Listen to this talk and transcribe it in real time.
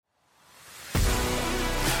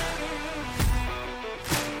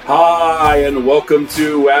Hi, and welcome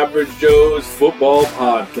to Average Joe's Football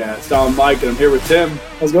Podcast. I'm Mike, and I'm here with Tim.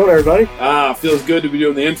 How's it going, everybody? Feels good to be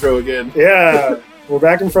doing the intro again. Yeah, we're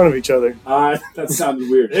back in front of each other. That sounded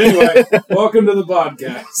weird. Anyway, welcome to the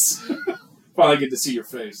podcast. Finally get to see your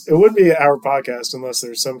face. It would be our podcast unless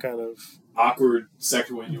there's some kind of Awkward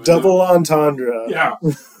segue. Double entendre. Yeah,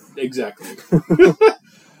 exactly.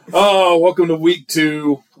 Welcome to week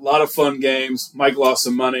 2. A lot of fun games. Mike lost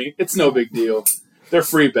some money. It's no big deal. They're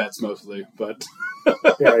free bets mostly, but...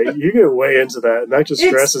 Yeah, you get way into that, and that just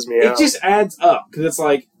stresses me out. It just adds up, because it's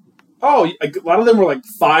like, a lot of them were like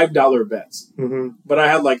 $5 bets. Mm-hmm. But I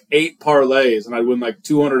had like 8 parlays, and I'd win like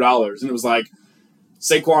 $200. And it was like,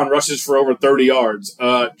 Saquon rushes for over 30 yards.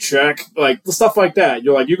 Check. Like, stuff like that.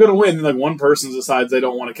 You're like, you're going to win, and like one person decides they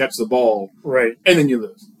don't want to catch the ball. Right. And then you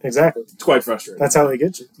lose. Exactly. It's quite frustrating. That's how they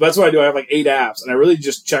get you. That's what I do. I have like 8 apps, and I really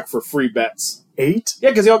just check for free bets. 8? Yeah,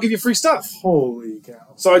 because they all give you free stuff. Holy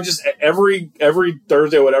cow. So I just, every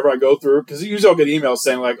Thursday or whatever I go through, because usually I'll get emails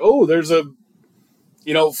saying like, oh, there's a,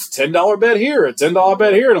 $10 bet here, a $10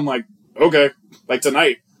 bet here. And I'm like, okay. Like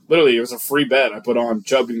tonight, literally, it was a free bet I put on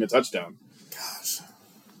Chubb getting a touchdown. Gosh.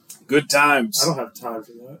 Good times. I don't have time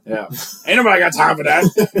for that. Yeah. Ain't nobody got time for that.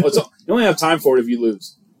 You only have time for it if you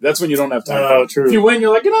lose. That's when you don't have time. Oh, true. If you win,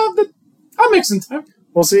 you're like, I'll make some time.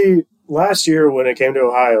 Well, see, last year when it came to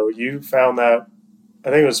Ohio, you found that, I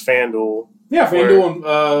think it was FanDuel. Yeah, FanDuel and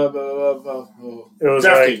it was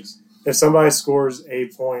DraftKings. like, if somebody scores a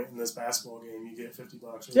point in this basketball game, you get $50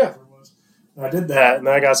 or whatever it was. And I did that, and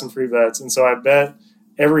then I got some free bets. And so I bet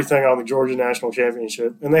everything on the Georgia National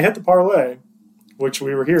Championship. And they hit the parlay, which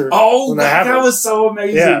we were here. Oh, that was so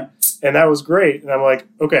amazing. Yeah, and that was great. And I'm like,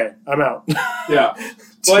 okay, I'm out. Yeah.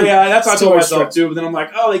 Well, yeah, that's what I told myself, too. But then I'm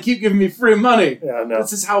like, they keep giving me free money. Yeah, no.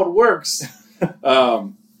 This is how it works.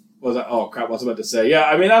 Crap, I was about to say. Yeah,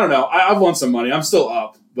 I mean, I don't know. I've won some money. I'm still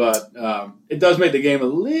up. But it does make the game a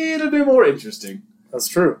little bit more interesting. That's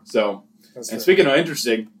true. So, speaking of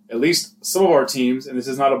interesting, at least some of our teams, and this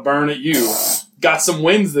is not a burn at you, got some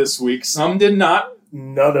wins this week. Some did not.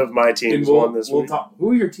 None of my teams won this week.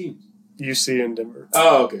 Who are your teams? UC and Denver.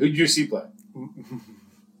 Oh, okay. Who did UC play?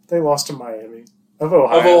 They lost to Miami. Of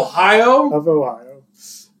Ohio? Of Ohio.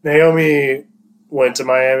 Naomi went to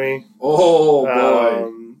Miami. Oh,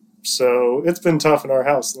 boy. So it's been tough in our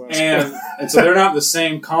house. And so they're not in the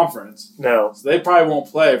same conference. No. So they probably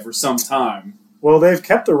won't play for some time. Well, they've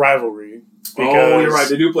kept the rivalry. Because, you're right.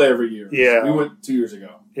 They do play every year. Yeah. We went 2 years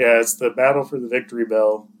ago. Yeah, it's the battle for the victory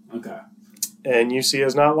bell. Okay. And UC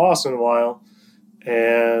has not lost in a while.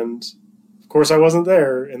 And, of course, I wasn't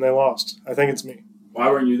there, and they lost. I think it's me.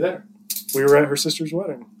 Why weren't you there? We were at her sister's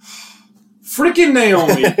wedding. Freaking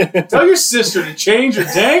Naomi. Tell your sister to change her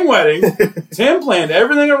dang wedding. Tim planned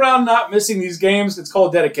everything around not missing these games. It's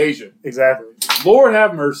called dedication. Exactly. Lord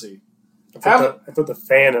have mercy. I put the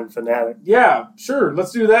fan in fanatic. Yeah, sure.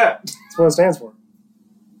 Let's do that. That's what it stands for.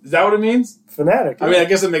 Is that what it means? Fanatic. Yeah. I mean, I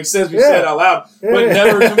guess it makes sense if you say it out loud. Yeah. But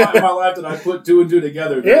never in my life did I put 2 and 2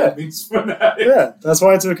 together. That means fanatic. Yeah, that's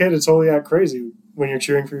why it's okay to totally act crazy when you're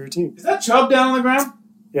cheering for your team. Is that Chubb down on the ground?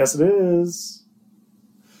 Yes, it is.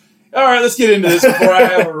 All right, let's get into this before I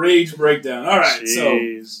have a rage breakdown. All right,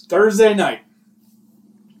 Jeez. So Thursday night.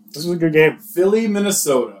 This was a good game. Philly,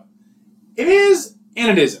 Minnesota. It is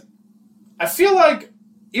and it isn't. I feel like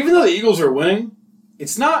even though the Eagles are winning,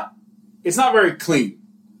 it's not very clean.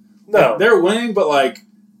 No. Like, they're winning, but like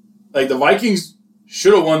the Vikings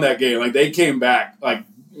should have won that game. Like they came back, like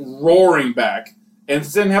roaring back. And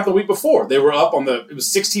it didn't happen the week before. They were up it was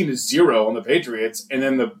 16-0 on the Patriots, and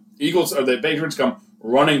then the Patriots come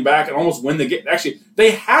running back and almost win the game. Actually,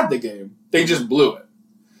 they had the game. They just blew it.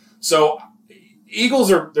 So, Eagles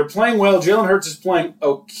they're playing well. Jalen Hurts is playing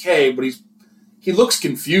okay, but he looks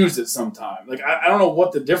confused at some time. Like, I don't know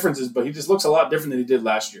what the difference is, but he just looks a lot different than he did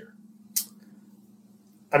last year.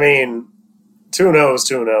 I mean, 2-0 is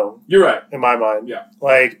 2-0. You're right. In my mind. Yeah.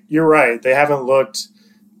 Like, you're right. They haven't looked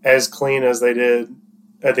as clean as they did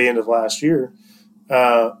at the end of last year.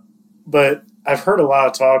 But I've heard a lot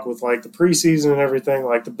of talk with, like, the preseason and everything.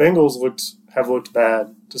 Like, the Bengals have looked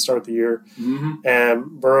bad to start the year. Mm-hmm.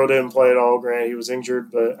 And Burrow didn't play at all. Granted, he was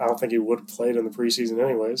injured, but I don't think he would have played in the preseason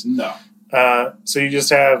anyways. No. So you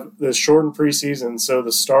just have this shortened preseason, so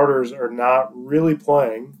the starters are not really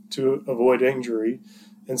playing to avoid injury.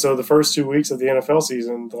 And so the first 2 weeks of the NFL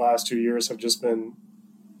season, the last 2 years, have just been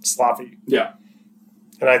sloppy. Yeah.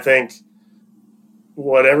 And I think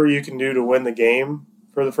whatever you can do to win the game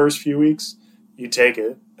for the first few weeks, you take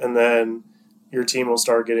it, and then your team will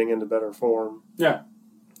start getting into better form. Yeah.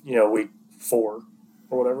 Week 4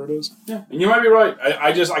 or whatever it is. Yeah, and you might be right.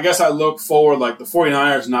 I guess I look forward, like the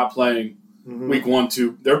 49ers not playing week 1,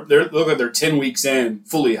 2. They look like they're 10 weeks in,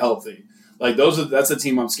 fully healthy. Like that's the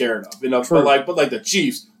team I'm scared of. But like the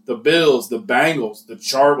Chiefs, the Bills, the Bengals, the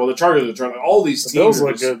Chargers, all these teams. The Bills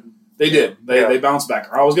look good. They did. They bounced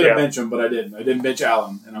back. I was going to bench them, but I didn't. I didn't bench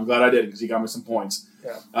Allen, and I'm glad I didn't because he got me some points.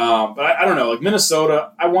 Yeah. But I don't know. Like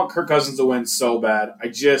Minnesota, I want Kirk Cousins to win so bad.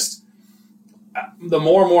 The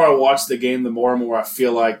more and more I watch the game, the more and more I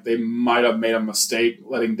feel like they might have made a mistake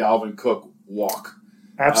letting Dalvin Cook walk.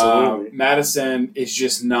 Absolutely. Madison is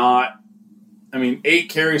just not. 8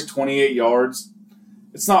 carries, 28 yards.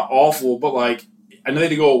 It's not awful, but like I know they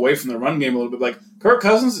had to go away from the run game a little bit. Like Kirk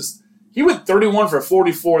Cousins he went 31 for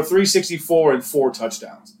 44, 364, and 4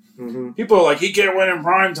 touchdowns. Mm-hmm. People are like, he can't win in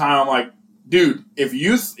prime time. I'm like, dude, if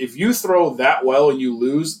you throw that well and you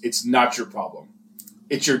lose, it's not your problem.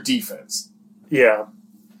 It's your defense. Yeah.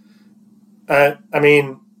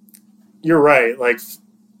 You're right. Like,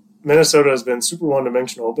 Minnesota has been super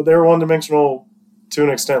one-dimensional, but they were one-dimensional to an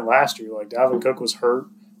extent last year. Like, Dalvin Cook was hurt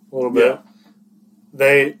a little bit.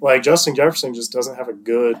 Justin Jefferson just doesn't have a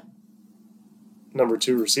good number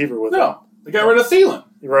 2 receiver with him. No, they got rid of Thielen.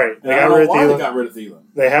 Right. They got rid of Thielen.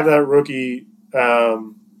 They have that rookie, I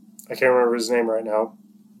can't remember his name right now,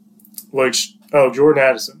 Jordan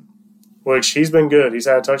Addison, which he's been good. He's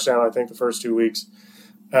had a touchdown, I think, the first 2 weeks.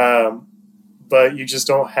 But you just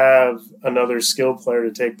don't have another skilled player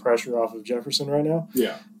to take pressure off of Jefferson right now.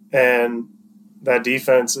 Yeah. And that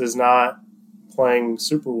defense is not playing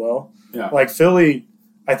super well. Yeah. Like Philly,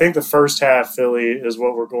 I think the first half Philly is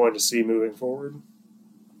what we're going to see moving forward.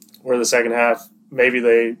 Where the second half, maybe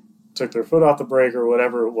they took their foot off the brake or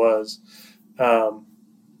whatever it was.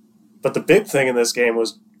 But the big thing in this game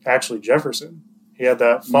was actually Jefferson. He had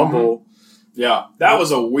that fumble. Mm-hmm. Yeah, that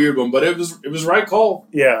was a weird one, but it was right call.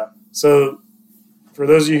 Yeah. So for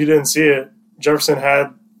those of you who didn't see it, Jefferson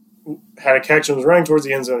had a catch and was running towards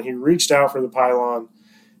the end zone. He reached out for the pylon,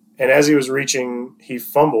 and as he was reaching, he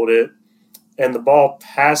fumbled it, and the ball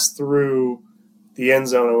passed through the end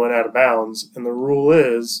zone and went out of bounds. And the rule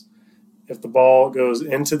is, if the ball goes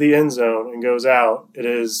into the end zone and goes out, it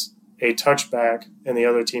is a touchback, and the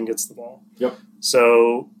other team gets the ball. Yep.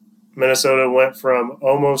 So Minnesota went from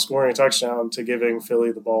almost scoring a touchdown to giving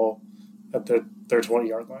Philly the ball at their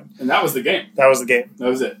 20-yard line. And that was the game. That was the game. That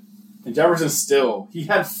was it. And Jefferson he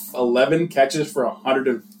had 11 catches for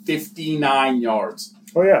 159 yards.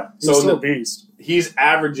 Oh, yeah. He's still a beast. He's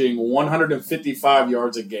averaging 155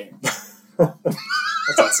 yards a game.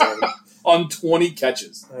 That's insane. On 20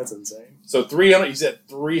 catches. That's insane. So he's at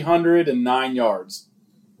 309 yards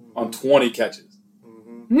on 20 catches.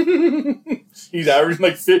 Mm-hmm. He's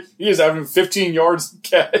averaging 15 yards a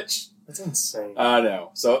catch. That's insane. I know.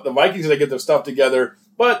 So the Vikings got to get their stuff together,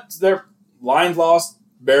 but their Lions lost,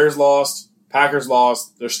 Bears lost, Packers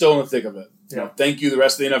lost. They're still in the thick of it. Yeah. Thank you, the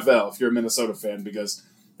rest of the NFL, if you're a Minnesota fan, because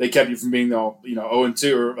they kept you from being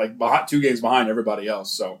 0-2 or like 2 games behind everybody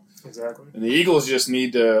else. So exactly. And the Eagles just they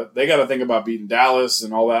got to think about beating Dallas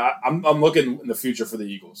and all that. I'm looking in the future for the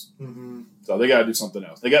Eagles. Mm-hmm. So they got to do something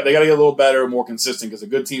else. They got to get a little better, more consistent, because a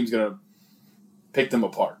good team's going to pick them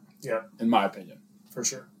apart. Yeah, in my opinion, for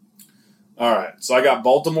sure. All right, so I got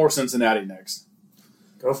Baltimore, Cincinnati next.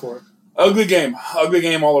 Go for it. Ugly game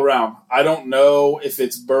all around. I don't know if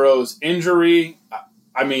it's Burrow's injury.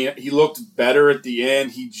 I mean, he looked better at the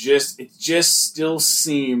end. It just still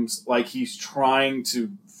seems like he's trying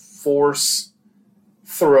to force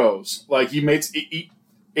throws. Like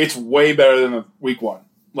it's way better than week 1.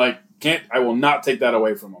 Like I will not take that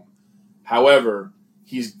away from him. However,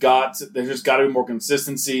 there's just got to be more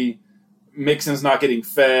consistency. Mixon's not getting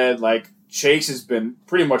fed. Like Chase has been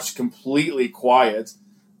pretty much completely quiet.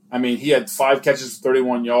 I mean, he had 5 catches for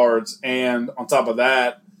 31 yards, and on top of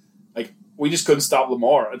that, like we just couldn't stop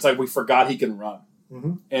Lamar. It's like we forgot he can run,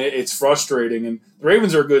 and it's frustrating. And the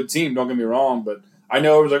Ravens are a good team. Don't get me wrong, but I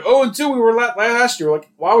know it was like 0-2. We were last year. Like,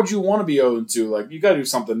 why would you want to be 0-2? Like, you got to do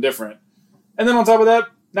something different. And then on top of that,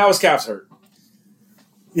 now his calf's hurt.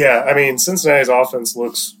 Yeah, I mean, Cincinnati's offense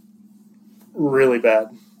looks really bad.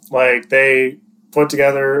 Like, they put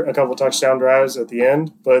together a couple touchdown drives at the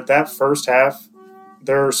end, but that first half,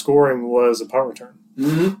 their scoring was a punt return.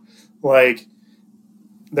 Mm-hmm. Like,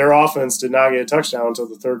 their offense did not get a touchdown until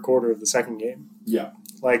the third quarter of the second game. Yeah.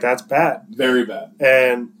 Like, that's bad. Very bad.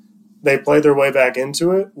 And they played their way back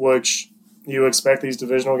into it, which you expect these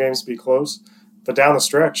divisional games to be close. But down the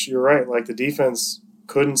stretch, you're right. Like, the defense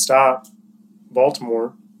couldn't stop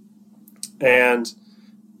Baltimore. And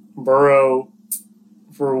Burrow,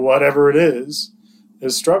 for whatever it is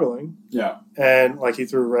struggling. Yeah. And, like, he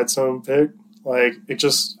threw a red zone pick. Like,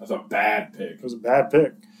 That's a bad pick. It was a bad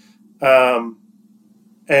pick.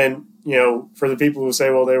 And for the people who say,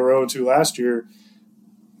 well, they were 0-2 last year,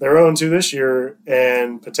 they're 0-2 this year,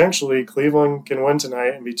 and potentially Cleveland can win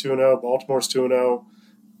tonight and be 2-0. Baltimore's 2-0,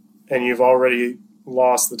 and you've already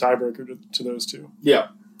lost the tiebreaker to those two. Yeah.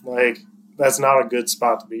 That's not a good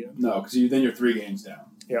spot to be in. No, because then you're 3 games down.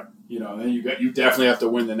 Yeah. Then you definitely have to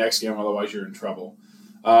win the next game, otherwise you're in trouble.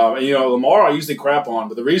 Lamar I usually crap on,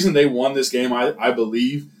 but the reason they won this game, I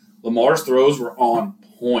believe, Lamar's throws were on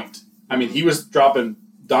point. I mean, he was dropping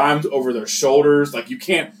dimes over their shoulders. You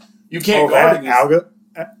can't guard against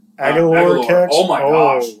Aguilar catch. Oh my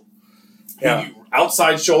gosh! Yeah.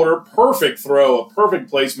 Outside shoulder, perfect throw, a perfect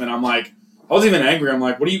placement. I'm like, I was even angry. I'm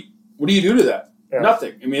like, what do you do to that? Yeah.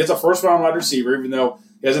 Nothing. I mean, it's a first round wide receiver, even though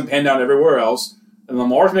he hasn't panned out everywhere else. And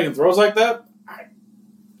Lamar's making throws like that.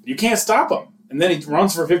 You can't stop him. And then he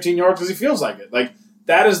runs for 15 yards because he feels like it.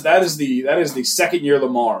 That is the second year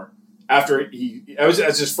Lamar after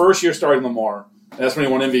that's his first year starting Lamar. And that's when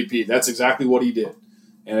he won MVP. That's exactly what he did.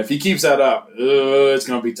 And if he keeps that up, it's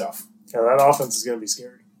going to be tough. Yeah, that offense is going to be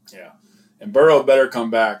scary. Yeah. And Burrow better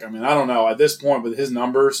come back. I mean, I don't know. At this point, with his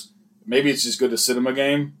numbers, maybe it's just good to sit him a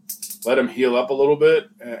game, let him heal up a little bit,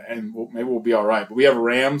 and maybe we'll be all right. But we have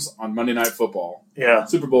Rams on Monday Night Football. Yeah.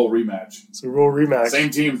 Super Bowl rematch. Super Bowl rematch. Same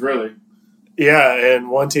teams, really. Yeah, and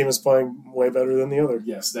one team is playing way better than the other.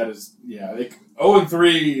 Yes, that is. Yeah,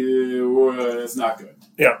 0-3, it's not good.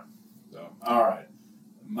 Yeah. So, all right.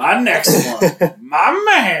 My next one, my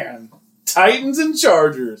man, Titans and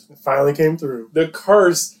Chargers. It finally came through. The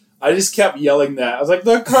curse. I just kept yelling that. I was like,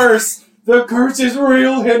 the curse is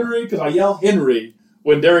real, Henry. Because I yell Henry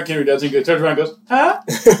when Derrick Henry does. He turns around and goes, huh?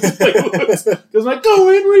 Because I'm like, go,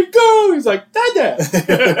 Henry, go. He's like,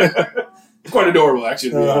 Dad. Quite adorable,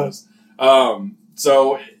 actually, to be honest.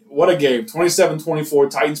 So, what a game. 27-24.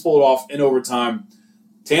 Titans pulled it off in overtime.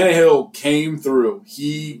 Tannehill came through.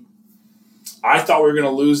 I thought we were going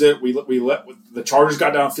to lose it. The Chargers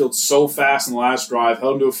got downfield so fast in the last drive,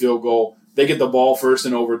 held them to a field goal. They get the ball first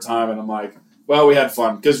in overtime, and I'm like, well, we had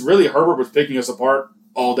fun. Because really, Herbert was picking us apart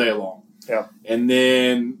all day long. Yeah. And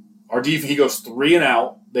then our defense, he goes 3 and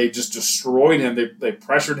out. They just destroyed him. They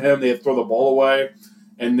pressured him. They had to throw the ball away.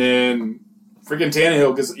 And then freaking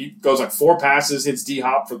Tannehill goes 4 passes, hits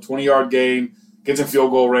D-Hop for a 20-yard gain, gets in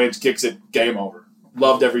field goal range, kicks it, game over.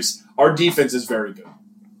 Loved our defense is very good.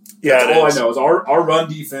 Yeah, that's all I know is our run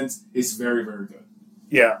defense is very, very good.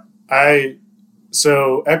 Yeah.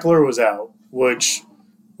 So Eckler was out, which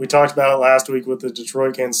we talked about last week with the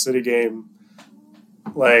Detroit-Kansas City game.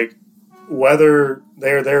 Whether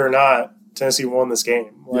they're there or not, Tennessee won this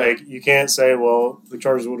game. You can't say, well, the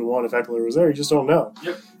Chargers would have won if Eckler was there. You just don't know.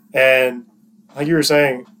 Yep. And like you were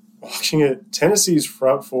saying, watching it, Tennessee's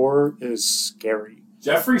front 4 is scary.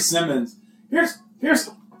 Jeffrey Simmons. Here's.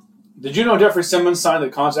 Did you know Jeffrey Simmons signed a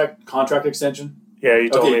contract extension? Yeah, you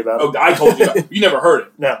told me about it. I told you. You never heard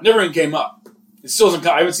it. No. Never even came up. It still doesn't.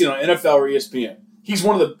 I haven't seen it on NFL or ESPN. He's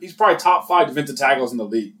probably top 5 defensive tackles in the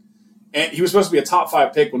league. And he was supposed to be a top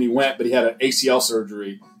 5 pick when he went, but he had an ACL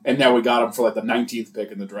surgery, and now we got him for the 19th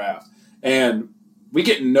pick in the draft. And we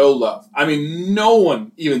get no love. I mean, no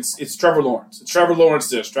one even. It's Trevor Lawrence. It's Trevor Lawrence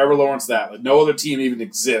this, Trevor Lawrence that. No other team even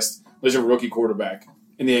exists. There's a rookie quarterback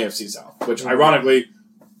in the AFC South, which ironically,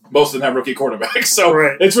 most of them have rookie quarterbacks. So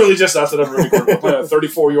It's really just us that have a rookie quarterback. Playing a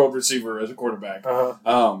 34-year-old receiver as a quarterback.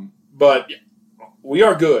 Uh-huh. But yeah, we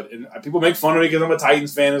are good. And people make fun of me because I'm a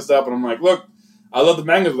Titans fan and stuff. And I'm like, look, I love the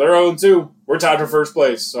Bengals. They're 0-2. We're tied for first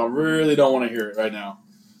place. So I really don't want to hear it right now.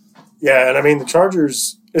 Yeah, and I mean, the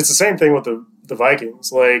Chargers, it's the same thing with the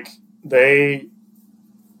Vikings. They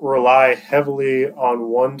rely heavily on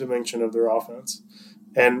one dimension of their offense.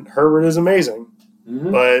 And Herbert is amazing.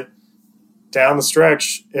 Mm-hmm. But down the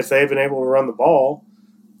stretch, if they'd been able to run the ball,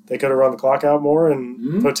 they could have run the clock out more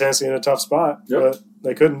and put Tennessee in a tough spot. Yep. But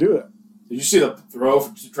they couldn't do it. Did you see the throw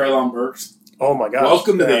for Treylon Burks? Oh, my gosh.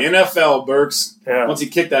 Welcome to the NFL, Burks. Yeah. Once he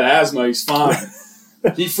kicked that asthma, he's fine.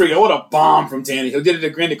 What a bomb from Tanny. He did it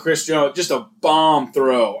again to Chris Jones. Just a bomb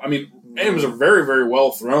throw. I mean, it was a very, very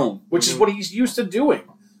well thrown, which is what he's used to doing.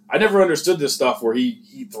 I never understood this stuff where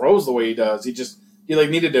he throws the way he does. He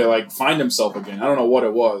needed to find himself again. I don't know what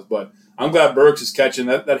it was, but I'm glad Burks is catching.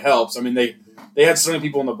 That helps. I mean, they had so many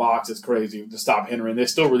people in the box. It's crazy to stop Henry, and they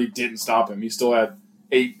still really didn't stop him. He still had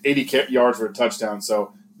 80 yards for a touchdown.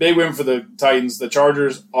 So big win for the Titans. The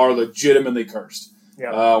Chargers are legitimately cursed.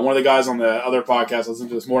 Yeah. One of the guys on the other podcast I listened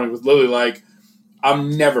to this morning was literally like,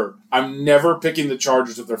 I'm never picking the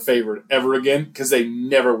Chargers if they're favored ever again because they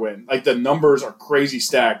never win. The numbers are crazy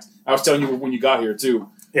stacked. I was telling you when you got here too.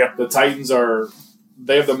 Yeah. The Titans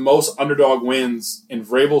they have the most underdog wins in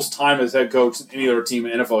Vrabel's time as head coach than any other team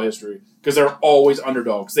in NFL history because they're always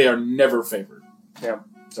underdogs. They are never favored. Yeah.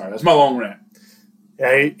 Sorry, that's my long rant.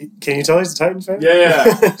 Yeah, can you tell he's a Titans fan? Yeah.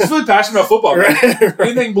 He's really passionate about football. Right.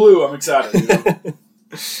 Anything blue, I'm excited.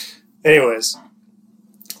 Anyways,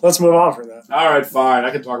 let's move on from that. All right, fine. I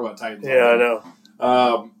can talk about Titans. Yeah, I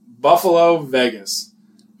know. Buffalo, Vegas.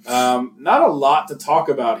 Not a lot to talk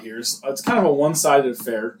about here. It's kind of a one-sided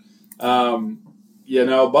affair.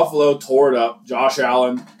 Buffalo tore it up. Josh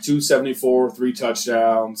Allen, 274, 3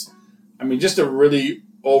 touchdowns. I mean, just a really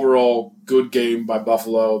overall good game by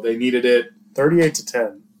Buffalo. They needed it.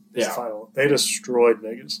 38-10. Yeah. Final. They destroyed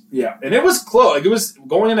Vegas. Yeah, and it was close. Like, it was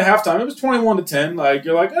going into halftime. It was 21-10. Like,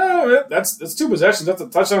 you're like, oh, that's 2 possessions. That's a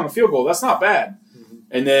touchdown and a field goal. That's not bad. Mm-hmm.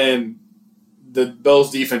 And then the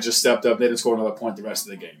Bills' defense just stepped up. They didn't score another point the rest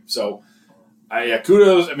of the game. So,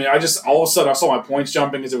 kudos. I mean, I just all of a sudden I saw my points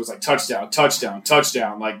jumping because it was like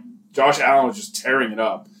touchdown. Like, Josh Allen was just tearing it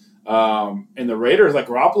up. And the Raiders, like,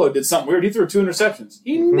 Garoppolo did something weird. He threw 2 interceptions.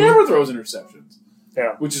 He never throws interceptions.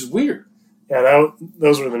 Yeah. Which is weird. Yeah,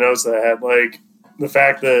 those were the notes that I had. Like, the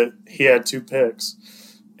fact that he had 2 picks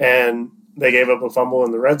and they gave up a fumble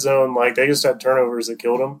in the red zone. Like, they just had turnovers that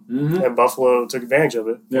killed him, and Buffalo took advantage of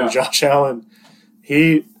it. Yeah. And Josh Allen,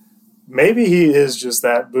 maybe he is just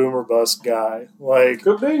that boom or bust guy. Like,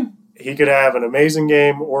 could be. He could have an amazing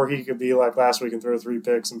game, or he could be like last week and throw 3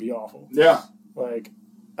 picks and be awful. Yeah. Like,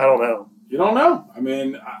 I don't know. You don't know. I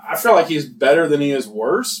mean, I feel like he's better than he is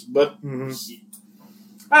worse, but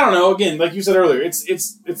I don't know. Again, like you said earlier, it's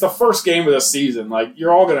the first game of the season. Like,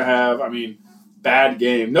 you're all going to have, bad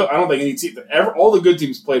game. No, I don't think any team, all the good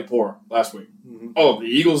teams played poor last week. Oh, the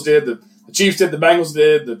Eagles did, the Chiefs did, the Bengals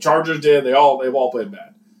did, the Chargers did. They've all played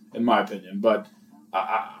bad, in my opinion. But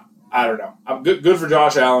I don't know. I'm good for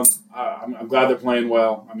Josh Allen. I'm glad they're playing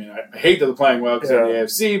well. I mean, I hate that they're playing well because they're in the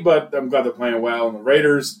AFC, but I'm glad they're playing well. And the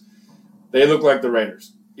Raiders, they look like the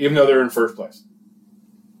Raiders, even though they're in first place.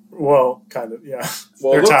 Well, kind of, yeah.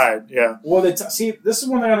 Well, they're tied, yeah. Well, see, this is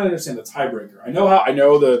one thing I don't understand, the tiebreaker. I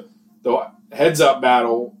know the heads-up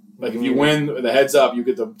battle, like if you win the heads-up, you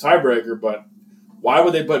get the tiebreaker, but why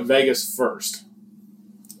would they put Vegas first?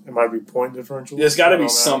 It might be point differential. There's got to be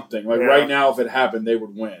something. Like, right now, if it happened, they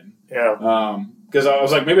would win. Yeah. Because I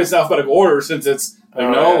was like, maybe it's alphabetical order since it's like,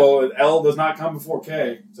 well, L does not come before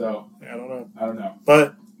K. So, I don't know.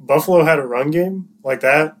 But Buffalo had a run game like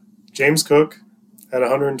that. James Cook had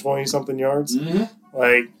 120-something yards.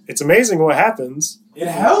 Like, it's amazing what happens. It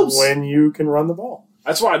helps when you can run the ball.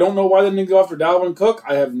 That's why I don't know why they didn't go after Dalvin Cook.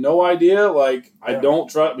 I have no idea. Like, I don't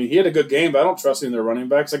trust. I mean, he had a good game, but I don't trust any of their running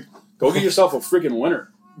backs. Like, go get yourself a freaking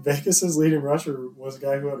winner. Vegas' leading rusher was a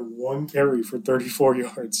guy who had 1 carry for 34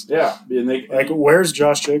 yards. Yeah. And where's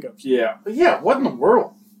Josh Jacobs? Yeah. But yeah, what in the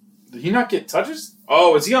world? Did he not get touches?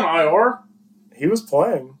 Oh, is he on IR? He was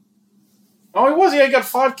playing. Oh, he was. Yeah, he got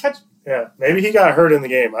 5 catches. Yeah. Maybe he got hurt in the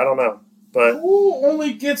game. I don't know. But who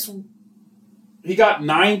only gets... He got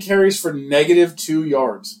 9 carries for -2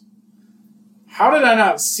 yards. How did I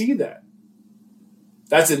not see that?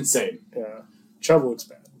 That's insane. Yeah. Chubb looks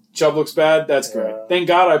bad. That's great. Thank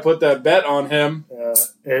God I put that bet on him. Yeah.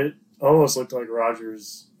 It almost looked like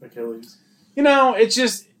Rodgers' Achilles. It's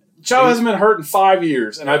just... Chubb hasn't been hurt in 5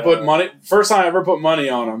 years, and I put money... First time I ever put money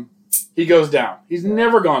on him, he goes down. He's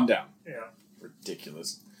never gone down. Yeah.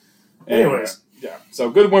 Ridiculous. Anyways. Yeah. So,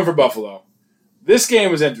 good win for Buffalo. This game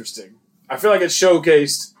was interesting. I feel like it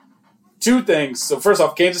showcased 2 things. So, first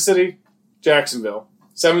off, Kansas City, Jacksonville,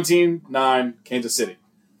 17-9, Kansas City.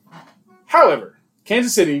 However,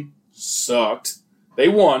 Kansas City sucked. They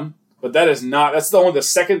won, but that's only the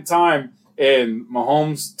second time in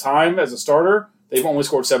Mahomes' time as a starter, they've only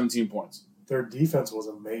scored 17 points. Their defense was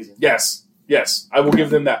amazing. Yes, I will give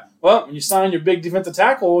them that. Well, when you sign your big defensive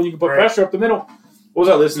tackle, you can put pressure up the middle. What was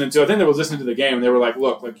I listening to? I think they were listening to the game, and they were like,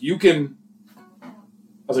 look, like you can... I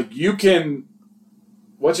was like, you can...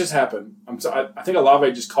 What just happened? I think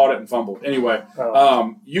Olave just caught it and fumbled. Anyway,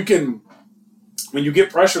 you can... When you get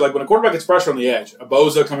pressure, like when a quarterback gets pressure on the edge, a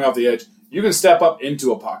Boza coming off the edge, you can step up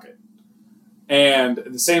into a pocket. And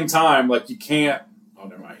at the same time, like you can't... Oh,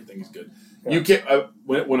 never mind. I think he's good. Yeah. You can't...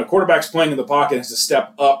 when a quarterback's playing in the pocket and has to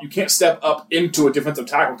step up, you can't step up into a defensive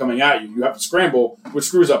tackle coming at you. You have to scramble, which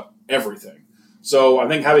screws up everything. So I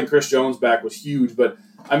think having Chris Jones back was huge. But,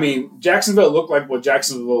 I mean, Jacksonville looked like what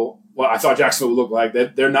I thought Jacksonville would look like.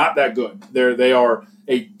 They're not that good. They are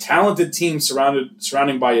a talented team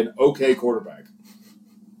surrounding by an okay quarterback.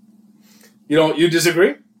 You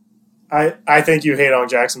disagree? I think you hate on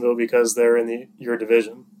Jacksonville because they're in your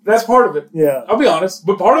division. That's part of it. Yeah. I'll be honest.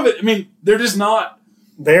 But part of it, I mean, they're just not.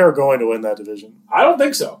 They are going to win that division. I don't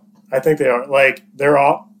think so. I think they are. Like,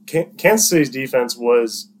 Kansas City's defense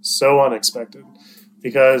was so unexpected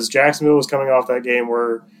because Jacksonville was coming off that game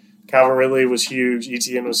where Calvin Ridley was huge.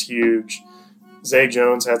 ETN was huge. Zay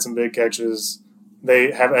Jones had some big catches.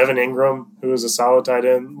 They have Evan Ingram, who is a solid tight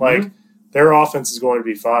end. Like, their offense is going to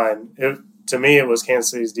be fine. To me, it was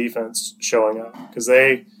Kansas City's defense showing up because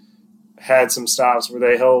they had some stops where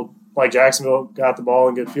they held, like Jacksonville got the ball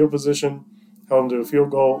in good field position, held them to a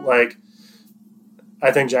field goal. Like,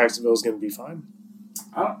 I think Jacksonville is going to be fine.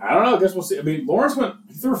 I don't know. I guess we'll see. I mean, Lawrence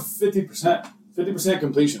he threw 50%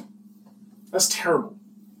 completion. That's terrible.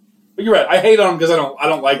 But you're right. I hate on them because I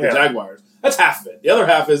don't like the Jaguars. That's half of it. The other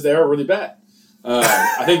half is they're really bad.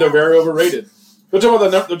 I think they're very overrated. They're talking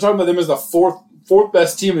about them as the fourth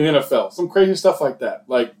best team in the NFL. Some crazy stuff like that.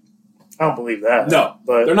 Like, I don't believe that. No,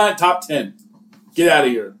 but they're not top 10. Get out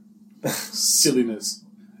of here. Silliness.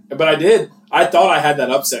 But I did. I thought I had that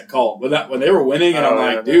upset call when they were winning, and I'm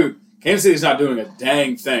like, dude, Kansas City's not doing a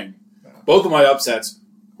dang thing. Both of my upsets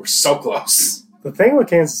were so close. The thing with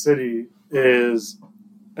Kansas City is,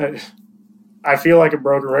 I feel like a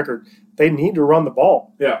broken record. They need to run the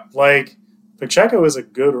ball. Yeah. Like, Pacheco is a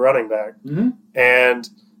good running back. Mm-hmm. And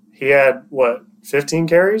he had, 15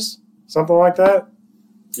 carries? Something like that?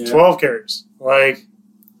 Yeah. 12 carries. Like,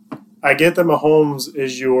 I get that Mahomes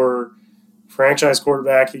is your franchise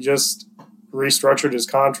quarterback. He just restructured his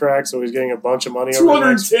contract, so he's getting a bunch of money.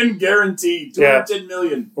 $210 guaranteed. $210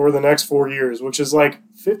 million. Over the next 4 years, which is like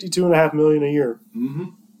 $52.5 million a year. Mm-hmm.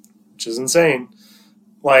 Which is insane.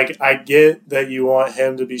 Like, I get that you want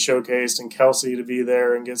him to be showcased and Kelsey to be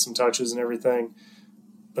there and get some touches and everything,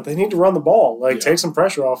 but they need to run the ball. Like, take some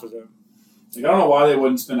pressure off of him. Like, I don't know why they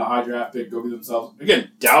wouldn't spend a high draft pick, go get themselves.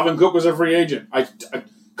 Again, Dalvin Cook was a free agent.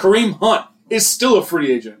 Kareem Hunt is still a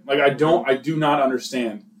free agent. Like, I do not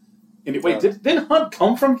understand. And wait, didn't Hunt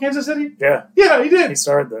come from Kansas City? Yeah. Yeah, he did. He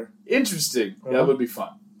started there. Interesting. Yeah, that would be fun.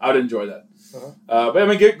 I would enjoy that. But I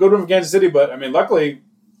mean, go to Kansas City. But I mean, luckily,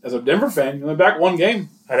 as a Denver fan, you only back one game.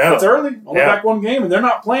 I know. That's early. Only back one game, and they're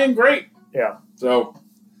not playing great. Yeah. So,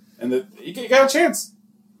 and you got a chance.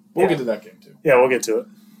 We'll get to that game too. Yeah, we'll get to it.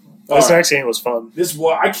 This next game was fun.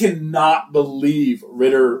 I cannot believe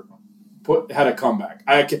Ritter had a comeback.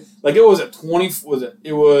 It was at 20.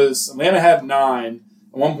 It was Atlanta had 9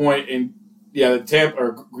 at one point, and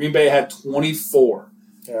Green Bay had 24.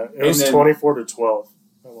 Yeah, it was 24-12.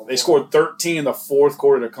 They scored 13 in the fourth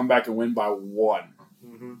quarter to come back and win by 1.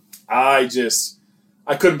 Mm-hmm.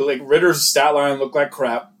 I couldn't believe Ritter's stat line looked like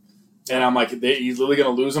crap, and I'm like, he's literally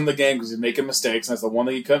going to lose him the game because he's making mistakes. And that's the one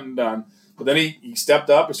thing he couldn't have done. But then he stepped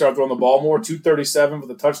up. He started throwing the ball more. 237 with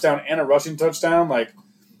a touchdown and a rushing touchdown. Like,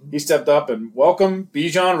 he stepped up and welcome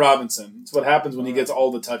Bijan Robinson. That's what happens when he gets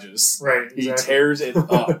all the touches. Right. Exactly. He tears it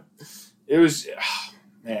up. It was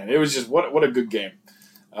just what a good game.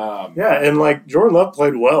 And like Jordan Love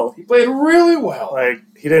played well. He played really well. Like,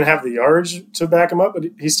 he didn't have the yardage to back him up, but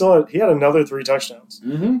he had another 3 touchdowns.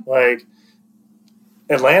 Mm-hmm. Like,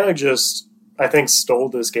 Atlanta just, I think, stole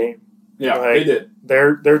this game. Yeah, they did.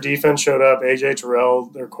 Their defense showed up. A.J. Terrell,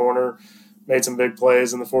 their corner, made some big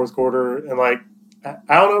plays in the fourth quarter. And, like,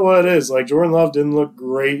 I don't know what it is. Like, Jordan Love didn't look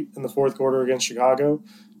great in the fourth quarter against Chicago.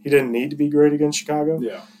 He didn't need to be great against Chicago.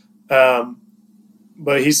 Yeah.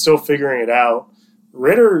 But he's still figuring it out.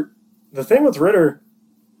 Ritter, the thing with Ritter,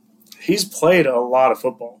 he's played a lot of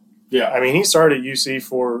football. Yeah. I mean, he started at UC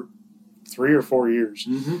for 3 or 4 years.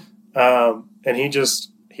 Mm-hmm. And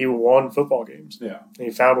he won football games. Yeah. And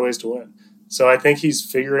he found ways to win. So I think he's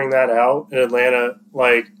figuring that out in Atlanta.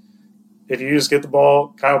 Like, if you just get the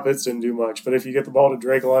ball, Kyle Pitts didn't do much. But if you get the ball to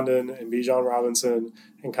Drake London and Bijan Robinson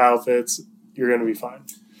and Kyle Pitts, you're going to be fine.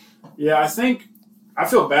 Yeah, I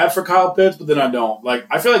feel bad for Kyle Pitts, but then I don't. Like,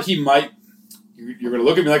 I feel like he might. You're going to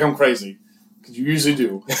look at me like I'm crazy, because you usually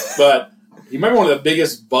do. But he might be one of the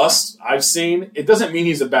biggest busts I've seen. It doesn't mean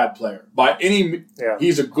he's a bad player.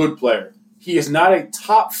 He's a good player. He is not a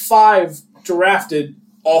top 5 drafted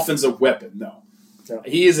offensive weapon, no.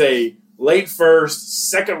 He is a late first,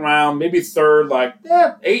 second round, maybe third,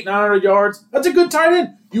 800-900 yards. That's a good tight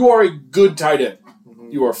end. You are a good tight end. Mm-hmm.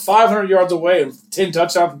 You are 500 yards away and 10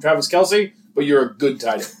 touchdowns from Travis Kelce, but you're a good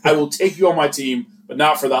tight end. I will take you on my team, but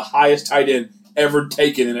not for the highest tight end ever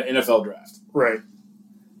taken in an NFL draft. Right.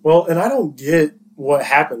 Well, and I don't get what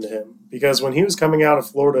happened to him, because when he was coming out of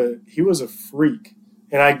Florida, he was a freak.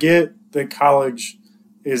 And I get that college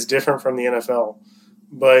is different from the NFL,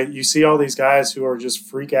 but you see all these guys who are just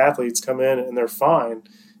freak athletes come in and they're fine,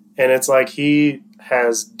 and it's like he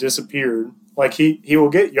has disappeared. Like, he will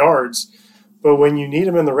get yards, but when you need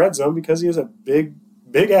him in the red zone, because he is a big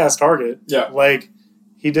ass target,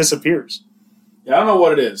 he disappears. Yeah, I don't know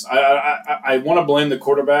what it is. I want to blame the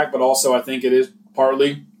quarterback, but also I think it is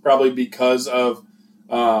probably because of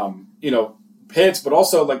Pitts, but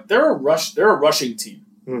also they're a rushing team.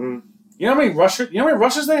 Mm-hmm. You know how many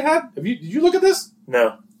rushes they had? Did you look at this? No.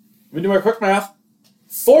 Let me do my quick math.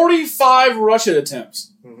 45 rushing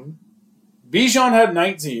attempts. Mm-hmm. Bijan had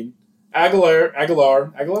 19. Algier. What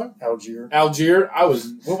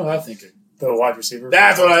was I thinking? The wide receiver.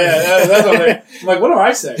 That's what I had. That's what I'm like, what am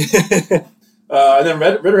I saying? And then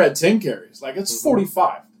Ritter had 10 carries. Like, it's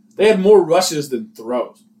 45. They had more rushes than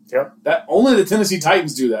throws. Yep. That only the Tennessee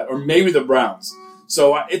Titans do that, or maybe the Browns.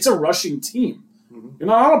 So it's a rushing team. Mm-hmm. You're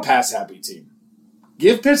not on a pass-happy team.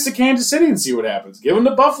 Give pitch to Kansas City and see what happens. Give them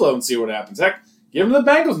to Buffalo and see what happens. Heck, give them to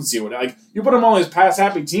the Bengals and see what happens. Like, you put him on these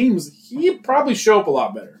pass-happy teams, he'd probably show up a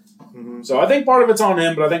lot better. Mm-hmm. So I think part of it's on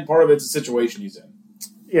him, but I think part of it's the situation he's in.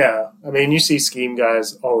 Yeah. I mean, you see scheme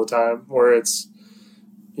guys all the time where it's,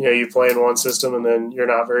 you play in one system and then you're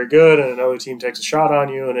not very good and another team takes a shot on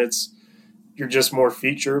you and you're just more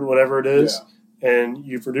featured, whatever it is, and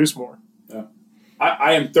you produce more. Yeah.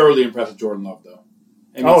 I am thoroughly impressed with Jordan Love, though.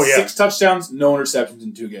 6 touchdowns, no interceptions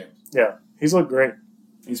in 2 games. Yeah, he's looked great.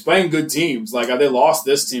 He's playing good teams. Like, they lost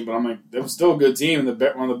this team, but I'm like, they were still a good team, and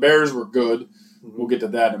when the Bears were good. Mm-hmm. We'll get to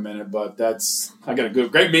that in a minute, but I got a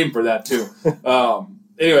great meme for that, too.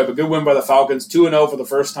 Anyway, but good win by the Falcons. 2-0 for the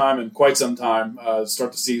first time in quite some time to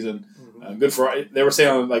start the season. Mm-hmm. Good for – they were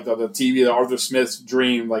saying on the TV that Arthur Smith's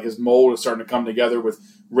dream, like his mold is starting to come together with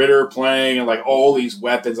Ritter playing and like all these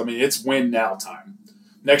weapons. I mean, it's win now time.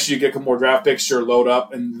 Next year you get a couple more draft picks, sure, load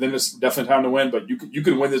up, and then it's definitely time to win, but you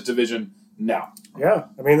can win this division now. Yeah,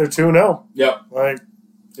 I mean, they're 2-0. Yep. Like,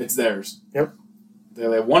 it's theirs. Yep. They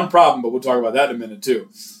have one problem, but we'll talk about that in a minute, too.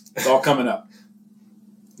 It's all coming up.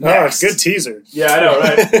 Next. Oh, good teaser. Yeah, I know,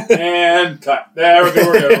 right? And cut. There we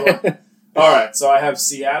go. All right, so I have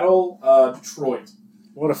Seattle, Detroit.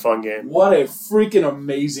 What a fun game. What a freaking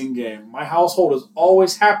amazing game. My household is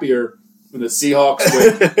always happier when the Seahawks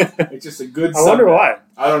win. It's just a good I wonder why.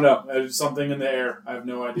 I don't know. There's something in the air. I have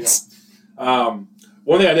no idea.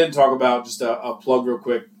 One thing I didn't talk about, just a plug real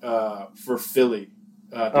quick, for Philly.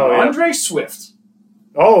 DeAndre Swift.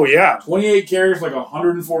 Oh, yeah. 28 carries, like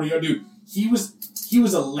 140 yards. Dude, he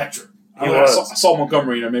was electric. I saw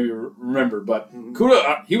Montgomery and I maybe remember, but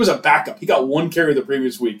Kuda, he was a backup. He got 1 carry the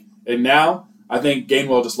previous week, and now I think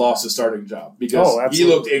Gainwell just lost his starting job because he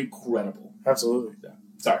looked incredible. Absolutely. Yeah.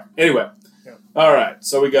 Sorry. Anyway. Yeah. All right.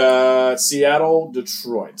 So we got Seattle,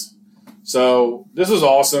 Detroit. So this was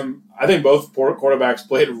awesome. I think both quarterbacks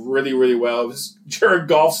played really, really well. It was Jared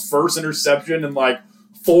Goff's first interception in like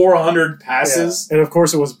 400 passes. Yeah. And of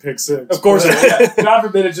course it was a pick six. Of course it was. Yeah. God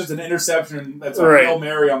forbid it's just an interception that's a Hail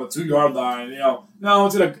Mary on the 2-yard line. No,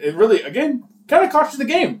 it really, again, kind of cost you the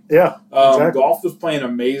game. Yeah. Exactly. Goff was playing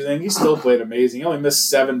amazing. He still played amazing. He only missed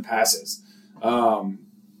 7 passes.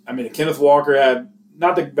 Kenneth Walker had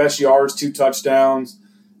not the best yards, 2 touchdowns.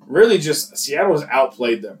 Really just Seattle has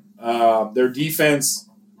outplayed them. Their defense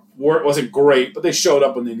wasn't great, but they showed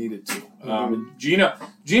up when they needed to.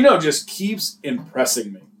 Gino just keeps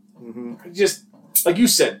impressing me. Mm-hmm. Just, like you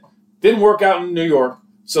said, didn't work out in New York,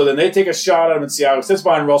 so then they take a shot at him in Seattle. Sits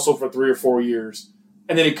behind Russell for 3 or 4 years,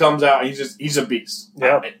 and then he comes out and he's a beast.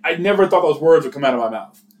 Yeah. I never thought those words would come out of my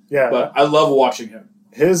mouth. Yeah. But I love watching him.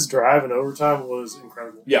 His drive in overtime was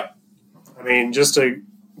incredible. Yeah. I mean, just to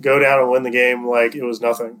go down and win the game like it was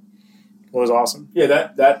nothing was awesome. Yeah,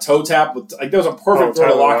 that toe tap, that was a perfect throw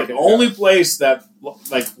to Lockett. The only place that,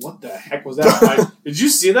 like, what the heck was that? Did you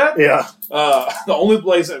see that? Yeah. The only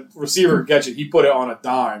place a receiver could catch it, he put it on a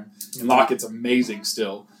dime, and Lockett's amazing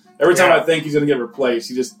still. Every time I think he's going to get replaced,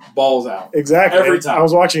 he just balls out. Exactly. Every time. I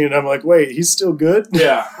was watching it, and I'm like, wait, he's still good?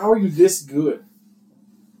 Yeah. How are you this good?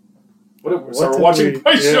 We're watching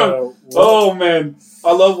Bryce Young. Oh, man.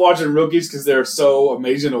 I love watching rookies because they're so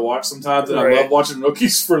amazing to watch sometimes, and I love watching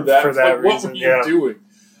rookies for that. Reason, what were you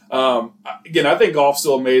doing? Again, I think Goff's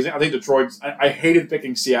still amazing. I think Detroit. I hated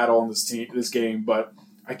picking Seattle on this game, but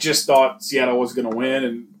I just thought Seattle was going to win,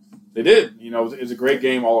 and they did. It was a great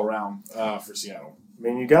game all around for Seattle. I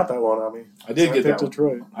mean, you got that one on me. I did get that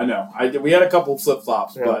Detroit. I know. We had a couple flip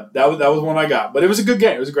flops, but that was one I got. But it was a good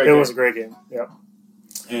game. It was a great game. It was a great game. Yeah.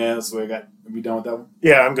 And that's what we got. Are we done with that one?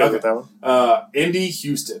 Yeah, I'm good with that one. Indy,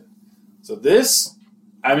 Houston. So this,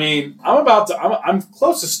 I'm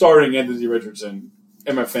close to starting Anthony Richardson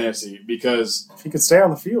in my fantasy because if he could stay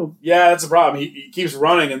on the field. Yeah, that's a problem. He keeps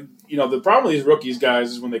running, and the problem with these rookies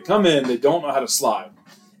guys is when they come in, they don't know how to slide,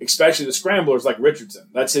 especially the scramblers like Richardson.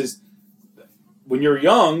 That's his. When you're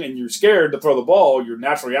young and you're scared to throw the ball, your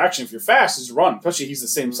natural reaction if you're fast is to run. Especially he's the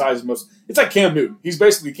same size as most. It's like Cam Newton. He's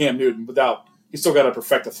basically Cam Newton without. He's still got to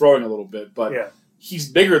perfect the throwing a little bit, but he's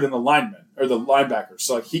bigger than the linemen or the linebackers,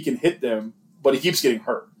 so he can hit them, but he keeps getting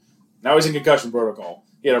hurt. Now he's in concussion protocol.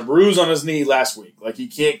 He had a bruise on his knee last week.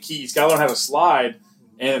 He's got to learn how to slide,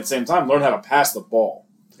 and at the same time learn how to pass the ball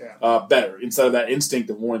better instead of that instinct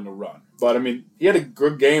of wanting to run. But, I mean, he had a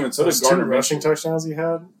good game, and so did Gardner. 2 rushing touchdowns he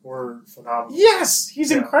had were phenomenal. Yes,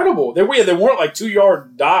 he's incredible. They weren't like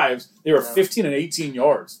 2-yard dives. They were 15 and 18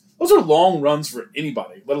 yards. Those are long runs for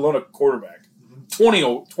anybody, let alone a quarterback.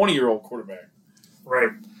 20-year-old quarterback.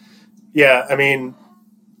 Right. Yeah, I mean,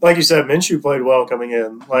 like you said, Minshew played well coming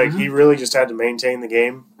in. Like, he really just had to maintain the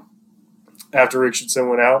game after Richardson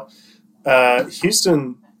went out.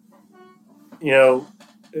 Houston,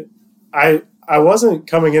 I wasn't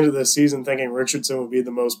coming into this season thinking Richardson would be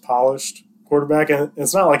the most polished quarterback, and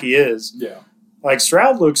it's not like he is. Yeah. Like,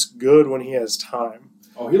 Stroud looks good when he has time.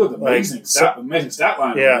 Oh, he looked amazing. Amazing stat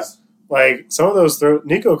line. Yeah. Like, some of those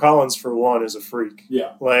Nico Collins, for one, is a freak.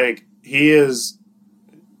 Yeah. Like, he's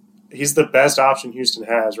the best option Houston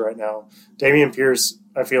has right now. Dameon Pierce,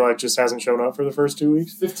 I feel like, just hasn't shown up for the first 2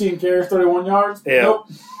 weeks. 15 carries, 31 yards? Yeah. Nope.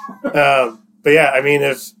 But, yeah, I mean,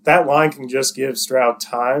 if that line can just give Stroud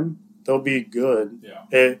time, they'll be good.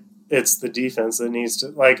 Yeah. It's the defense that needs to,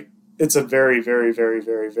 like, it's a very, very, very,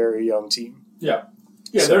 very, very young team. Yeah.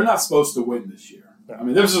 Yeah, they're not supposed to win this year. I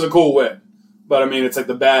mean, this is a cool win. But, I mean, it's like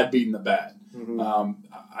the bad beating the bad. Mm-hmm.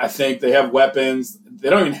 I think they have weapons. They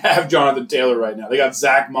don't even have Jonathan Taylor right now. They got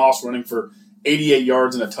Zach Moss running for 88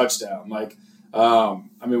 yards and a touchdown. Like, I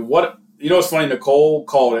mean, what's funny? Nicole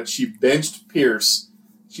called it. She benched Pierce.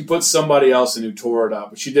 She put somebody else in who tore it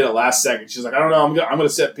up. But she did it last second. She's like, I don't know. I'm going to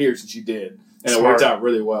set Pierce. And she did. And it worked out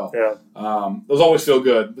really well. Yeah. Those always feel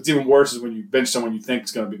good. What's even worse is when you bench someone you think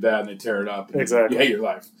is going to be bad and they tear it up. And exactly. You hate your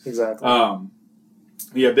life. Exactly.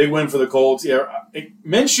 Yeah, big win for the Colts. Yeah,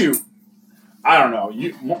 Minshew, I don't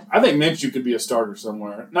know. I think Minshew could be a starter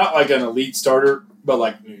somewhere. Not like an elite starter, but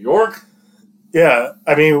like New York. Yeah,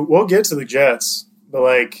 I mean, we'll get to the Jets, but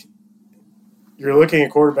like you're looking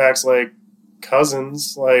at quarterbacks like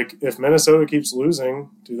Cousins. Like, if Minnesota keeps losing,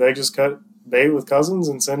 do they just cut bait with Cousins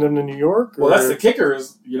and send him to New York? Well, that's the kicker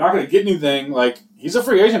is you're not going to get anything. Like, he's a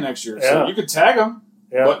free agent next year, so you could tag him.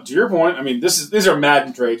 Yeah. But to your point, I mean, these are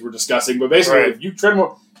Madden trades we're discussing. But basically, if you trade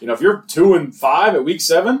more, if you're 2-5 at week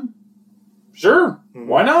 7, sure,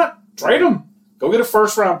 why not trade them? Go get a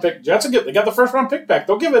first round pick. Jets they got the first round pick back.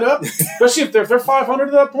 They'll give it up, especially if they're 500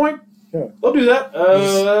 at that point. Yeah. They'll do that.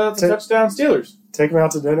 That's a touchdown Steelers. Take them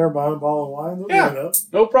out to dinner, buy them a bottle of wine. They'll give it up.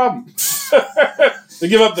 No problem. They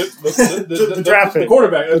give up the draft pick, the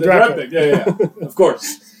quarterback, the draft pick. Yeah, of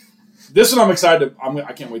course. This one I'm excited.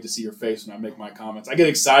 I can't wait to see your face when I make my comments. I get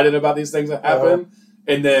excited about these things that happen,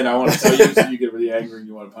 and then I want to tell you so you get really angry and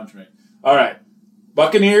you want to punch me. All right.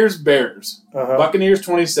 Buccaneers, Bears. Buccaneers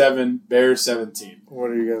 27, Bears 17. What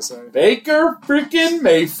are you going to say? Baker freaking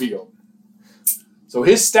Mayfield. So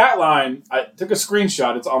his stat line, I took a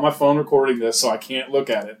screenshot. It's on my phone recording this, so I can't look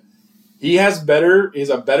at it. He has a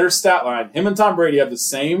better stat line. Him and Tom Brady have the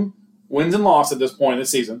same wins and losses at this point in the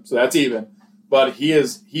season, so that's even. But he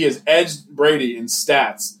has edged Brady in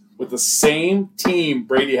stats with the same team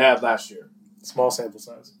Brady had last year. Small sample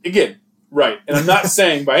size. Again, right. And I'm not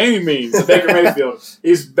saying by any means that Baker Mayfield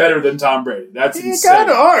is better than Tom Brady. That's insane. You kind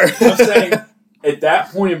of are. I'm saying at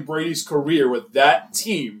that point in Brady's career with that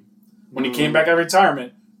team, when he came back out of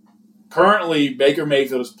retirement, currently Baker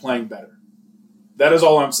Mayfield is playing better. That is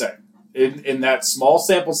all I'm saying. In that small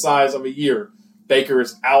sample size of a year, Baker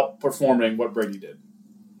is outperforming what Brady did.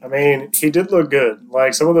 I mean, he did look good.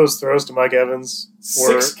 Like, some of those throws to Mike Evans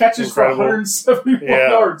were 6 catches incredible. For 171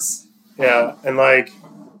 yards. Yeah, and like,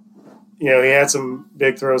 he had some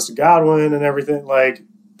big throws to Godwin and everything. Like,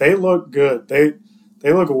 they look good. They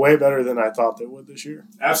look way better than I thought they would this year.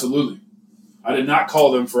 Absolutely. I did not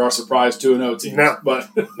call them for our surprise 2-0 team. No. But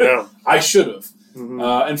no. I should have. Mm-hmm.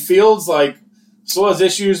 And Fields, still has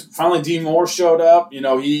issues. Finally, D. Moore showed up.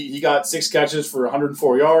 He got 6 catches for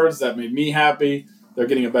 104 yards. That made me happy. They're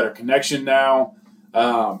getting a better connection now.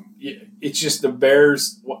 It's just the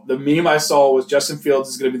Bears. The meme I saw was Justin Fields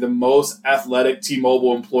is going to be the most athletic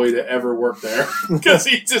T-Mobile employee to ever work there because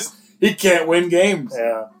he can't win games.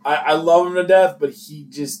 Yeah, I love him to death, but he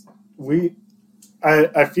just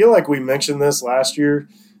I feel like we mentioned this last year,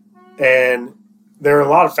 and there are a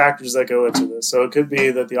lot of factors that go into this. So it could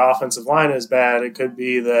be that the offensive line is bad. It could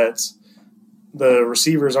be that the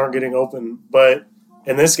receivers aren't getting open, but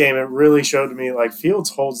in this game, it really showed to me, Fields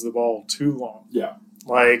holds the ball too long. Yeah.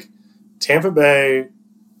 Tampa Bay,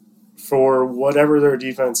 for whatever their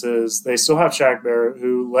defense is, they still have Shaq Barrett,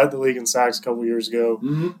 who led the league in sacks a couple years ago.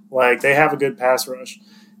 Mm-hmm. They have a good pass rush.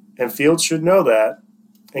 And Fields should know that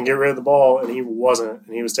and get rid of the ball, and he wasn't.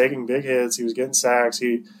 And he was taking big hits. He was getting sacks.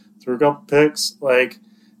 He threw a couple picks.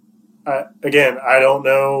 Again, I don't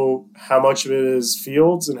know how much of it is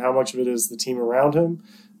Fields and how much of it is the team around him,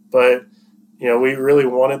 but we really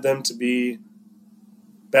wanted them to be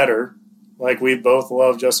better. Like, we both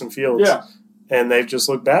love Justin Fields. Yeah. And they've just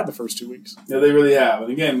looked bad the first 2 weeks. Yeah, they really have. And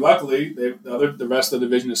again, luckily, the rest of the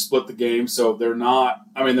division has split the game, so they're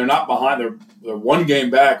not behind. They're one game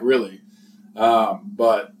back, really.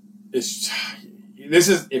 But if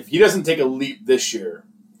he doesn't take a leap this year,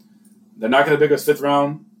 they're not going to pick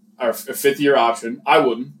a fifth-year option. I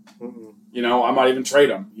wouldn't. Mm-mm. I might even trade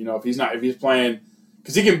him. If he's playing,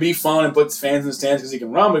 because he can be fun and puts fans in the stands because he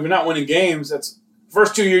can run. But if you're not winning games, that's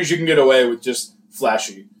first 2 years you can get away with just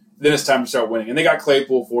flashy. Then it's time to start winning. And they got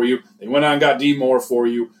Claypool for you. They went out and got D. Moore for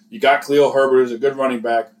you. You got Khalil Herbert, who's a good running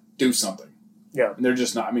back. Do something. Yeah. And they're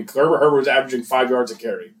just not. Herbert's averaging 5 yards a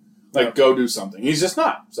carry. Go do something. He's just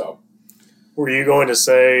not. So. Were you going to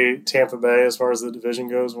say Tampa Bay as far as the division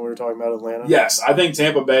goes when we were talking about Atlanta? Yes. I think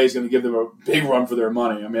Tampa Bay is going to give them a big run for their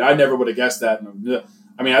money. I never would have guessed that.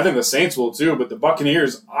 I think the Saints will too, but the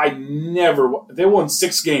Buccaneers, if they won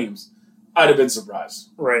 6 games, I'd have been surprised.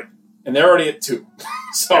 Right. And they're already at 2.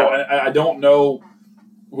 So I don't know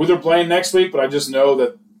who they're playing next week, but I just know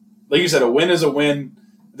that, like you said, a win is a win.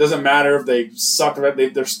 It doesn't matter if they suck.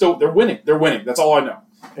 They're winning. They're winning. That's all I know.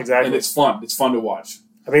 Exactly. And it's fun. It's fun to watch.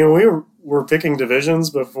 When we were picking divisions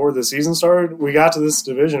before the season started, we got to this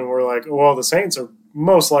division and we're like, well, the Saints are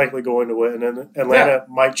most likely going to win, and Atlanta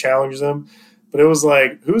might challenge them. But it was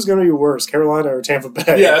like, who's going to be worse, Carolina or Tampa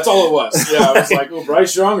Bay? Yeah, that's all it was. Yeah, it was like,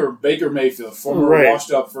 Bryce Young or Baker Mayfield, former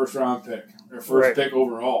washed-up first-round pick, or first pick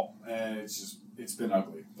overall. And it's been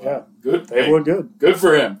ugly. But good. They look good. Good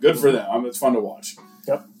for him. Good for them. It's fun to watch.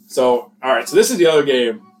 Yep. So, all right, so this is the other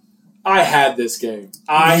game. I had this game.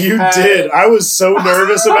 You did. I was so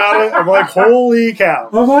nervous about it. I'm like, holy cow.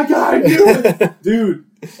 Oh, my God, I knew it. Dude.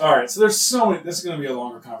 All right, so there's so many. This is going to be a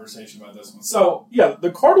longer conversation about this one. So, yeah,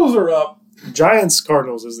 the Cardinals are up.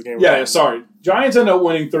 Giants-Cardinals is the game. Yeah, sorry. Giants end up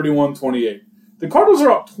winning 31-28. The Cardinals are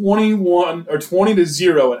up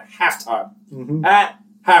 20-0 at halftime. Mm-hmm. At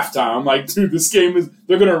halftime. I'm like, dude, this game is...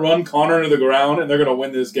 They're going to run Connor into the ground, and they're going to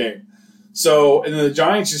win this game. So, and then the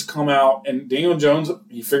Giants just come out, and Daniel Jones,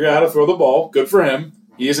 he figured out how to throw the ball. Good for him.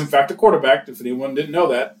 He is, in fact, a quarterback, if anyone didn't know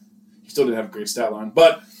that. He still didn't have a great stat line.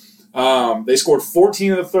 But they scored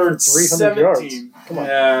 14 in the third, 300 yards. Come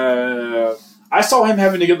on. I saw him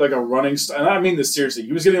having to get like a running start, and I mean this seriously.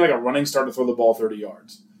 He was getting like a running start to throw the ball 30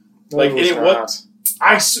 yards. I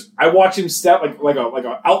watched him step like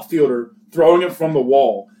an outfielder throwing it from the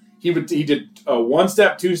wall. He did a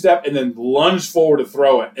 1-step, 2-step, and then lunged forward to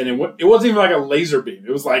throw it, and it wasn't even like a laser beam.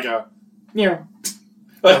 It was like a, okay.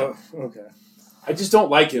 I just don't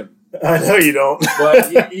like him. I know you don't, but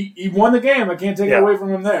he won the game. I can't take it away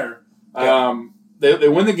from him there. Yeah. They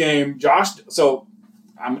win the game. So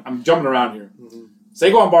I'm jumping around here. Mm-hmm.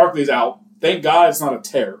 Saquon Barkley's out. Thank God it's not a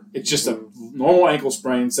tear. It's just a normal ankle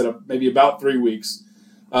sprain instead of maybe about 3 weeks.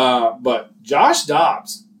 But Josh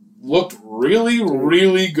Dobbs looked really,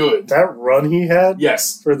 really good. That run he had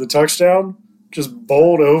for the touchdown just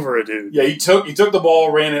bowled over a dude. Yeah, he took the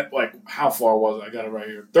ball, ran it, like, how far was it? I got it right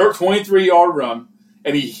here. 23-yard run,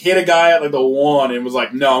 and he hit a guy at like the 1 and was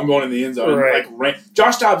like, no, I'm going in the end zone. Right. And, like,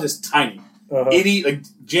 Josh Dobbs is tiny. Uh-huh.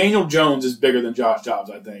 Daniel Jones is bigger than Josh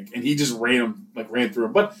Dobbs, I think, and he just ran through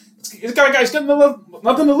him. But he's got a guy who's got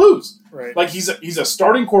nothing to lose. Right. Like he's a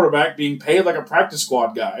starting quarterback being paid like a practice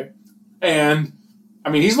squad guy, and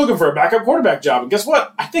he's looking for a backup quarterback job. And guess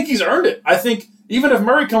what? I think he's earned it. I think even if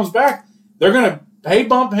Murray comes back, they're going to pay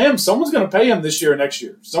bump him. Someone's going to pay him this year or next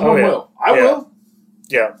year. Someone will. I will.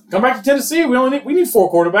 Yeah. Come back to Tennessee. We need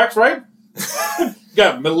 4 quarterbacks, right?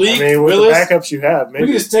 Got Malik, with Willis. the backups you have, maybe.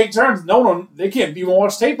 We can just take turns. No, they can't even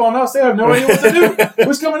watch tape on us. They have no idea what to do.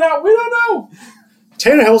 Who's coming out? We don't know.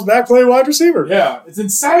 Tannehill's back playing wide receiver. Yeah, it's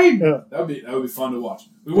insane. Yeah. That would be fun to watch.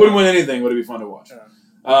 We wouldn't win anything, but it'd be fun to watch. Yeah.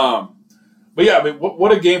 But yeah,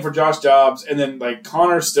 what a game for Josh Dobbs. And then like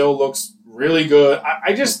Connor still looks really good.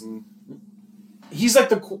 I just he's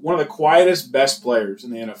like one of the quietest, best players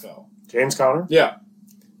in the NFL. James Conner? Yeah.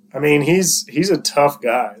 He's a tough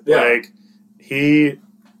guy. Yeah.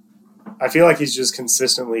 I feel like he's just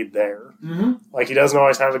consistently there. Mm-hmm. Like, he doesn't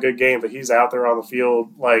always have a good game, but he's out there on the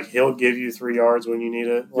field. Like, he'll give you 3 yards when you need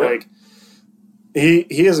it. Yep. Like,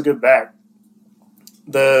 he is a good back.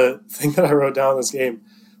 The thing that I wrote down in this game,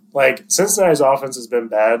 like, Cincinnati's offense has been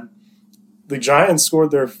bad. The Giants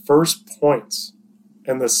scored their first points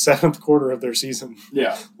in the 7th quarter of their season.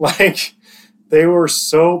 Yeah. Like, they were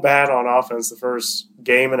so bad on offense the first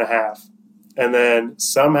game and a half, and then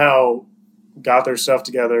somehow got their stuff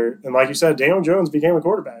together. And like you said, Daniel Jones became a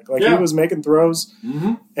quarterback. Like, he was making throws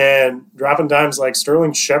and dropping dimes. Like,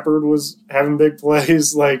 Sterling Shepard was having big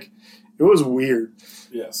plays. Like, it was weird.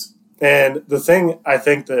 Yes. And the thing I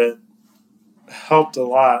think that helped a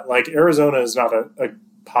lot. Like, Arizona is not a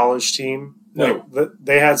polished team. No. Like,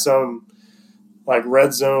 they had some, like,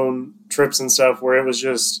 red zone trips and stuff where it was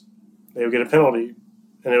just they would get a penalty,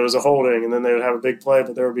 and it was a holding, and then they would have a big play,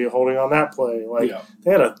 but there would be a holding on that play. Like,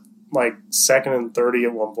 they had a, like, 2nd and 30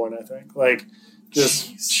 at one point, I think. Like,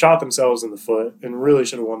 just shot themselves in the foot and really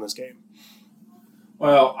should have won this game.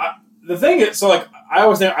 Well, the thing is, so, like, I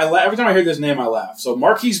always think, every time I hear this name, I laugh. So,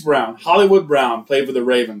 Marquise Brown, Hollywood Brown, played for the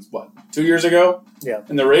Ravens, 2 years ago? Yeah.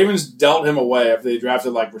 And the Ravens dealt him away after they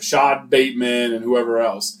drafted, like, Rashad Bateman and whoever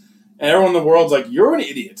else. And everyone in the world's like, you're an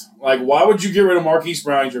idiot. Like, why would you get rid of Marquise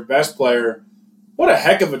Brown? He's your best player. What a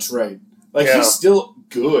heck of a trade. Like, he's still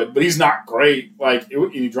good, but he's not great. Like,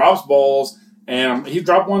 he drops balls, and he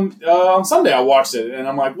dropped one on Sunday. I watched it, and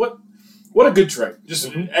I'm like, what a good trade. Just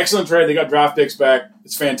an excellent trade. They got draft picks back.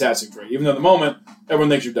 It's a fantastic trade. Even though at the moment, everyone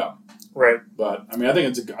thinks you're dumb. Right. But, I mean, I think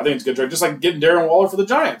it's a good trade. Just like getting Darren Waller for the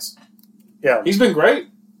Giants. Yeah. He's been great.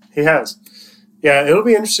 He has. Yeah, it'll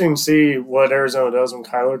be interesting to see what Arizona does when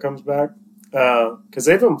Kyler comes back, because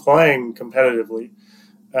they've been playing competitively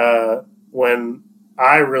when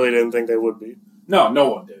I really didn't think they would be. No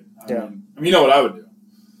one did. I mean, you know what I would do.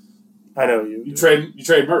 I know you. You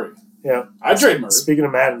trade Murray. Yeah. I trade Murray. Speaking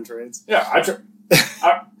of Madden trades. Yeah,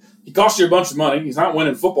 he cost you a bunch of money. He's not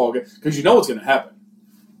winning football games because you know what's going to happen.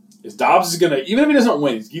 Is Dobbs is going to, even if he doesn't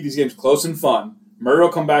win, he's keep these games close and fun. Murray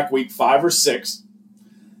will come back week 5 or 6.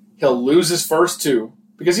 He'll lose his first 2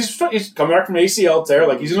 because he's coming back from an ACL tear.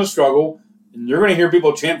 Like, he's going to struggle, and you're going to hear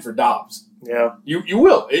people chant for Dobbs. Yeah, you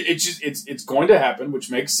will. It's going to happen,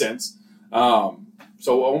 which makes sense. So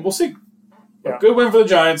we'll see. Yeah. Good win for the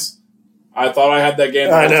Giants. I thought I had that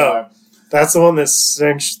game. I know. Time. That's the one that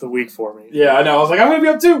cinched the week for me. Yeah, I know. I was like, I'm going to be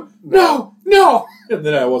up 2. No. And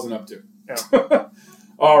then I wasn't up 2. Yeah.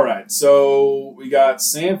 All right. So we got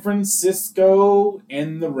San Francisco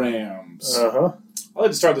and the Rams. Uh-huh. I'd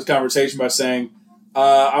like to start this conversation by saying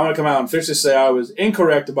I want to come out and officially say I was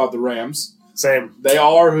incorrect about the Rams. Same. They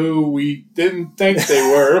are who we didn't think they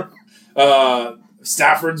were.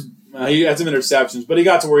 Stafford's he had some interceptions, but he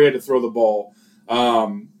got to where he had to throw the ball.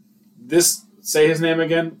 Say his name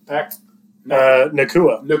again, Pac?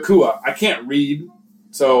 Nakua. Nakua. I can't read,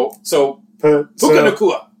 so Puka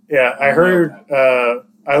Nakua. Yeah, I heard.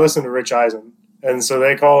 I listened to Rich Eisen, and so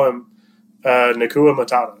they call him Nakua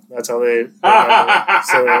Matata. That's how they.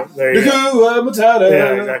 So there you go. Nakua Matata.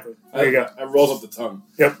 Yeah, exactly. There you go. It rolls off the tongue.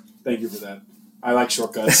 Yep. Thank you for that. I like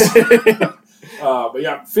shortcuts. But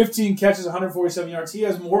yeah, 15 catches, 147 yards. He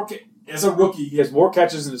has more as a rookie. He has more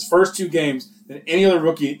catches in his first 2 games than any other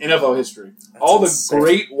rookie in NFL history. That's all the insane.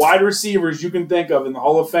 Great wide receivers you can think of in the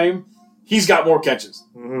Hall of Fame, he's got more catches.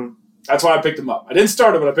 Mm-hmm. That's why I picked him up. I didn't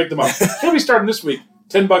start him, but I picked him up. He'll be starting this week.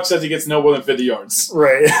 $10 says he gets no more than 50 yards.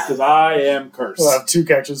 Right. Because I am cursed. We'll have 2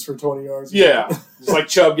 catches for 20 yards. Yeah. It's like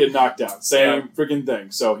Chubb getting knocked out. Same freaking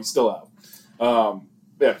thing. So he's still out.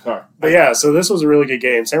 Yeah, sorry. But yeah, so this was a really good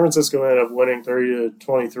game. San Francisco ended up winning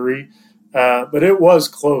 30-23. But it was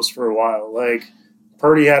close for a while. Like,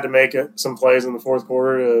 Purdy had to make some plays in the fourth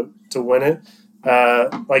quarter to win it.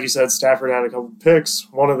 Like you said, Stafford had a couple picks.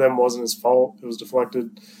 One of them wasn't his fault. It was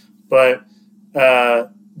deflected. But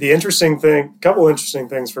the interesting thing, couple interesting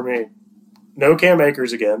things for me. No Cam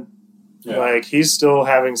Akers again. Yeah. Like, he's still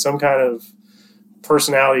having some kind of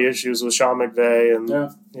personality issues with Sean McVay, and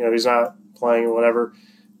you know, he's not playing or whatever.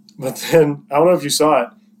 But then, I don't know if you saw it.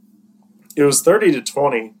 It was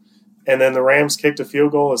 30-20, and then the Rams kicked a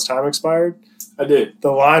field goal as time expired. I did.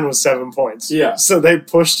 The line was 7 points. Yeah. So they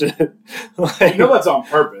pushed it. Like, you know that's on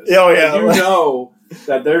purpose. Oh, yeah. Like, you know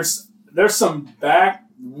that there's some back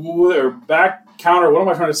counter, what am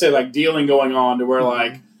I trying to say, like dealing going on to where,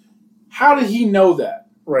 like, how did he know that?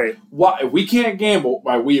 Right. Why, if we can't gamble,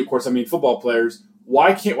 by we, of course, I mean football players,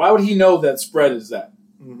 why would he know that spread is that?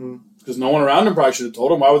 Mm-hmm. Because no one around him probably should have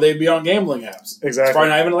told him. Why would they be on gambling apps? Exactly. It's probably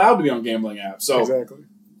not even allowed to be on gambling apps. So exactly.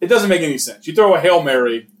 It doesn't make any sense. You throw a Hail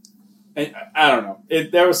Mary, and I don't know.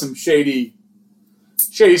 There was some shady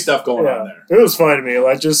stuff going on there. It was funny to me,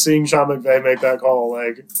 like, just seeing Sean McVay make that call.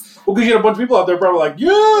 Like, well, because you had a bunch of people out there probably like,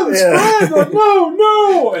 the spread. Like,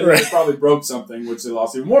 no. And they probably broke something, which they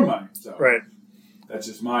lost even more money. So right. That's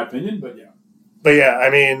just my opinion, but yeah. But yeah, I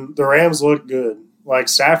mean, the Rams look good. Like,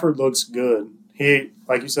 Stafford looks good. He,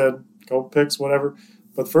 like you said, couple picks, whatever.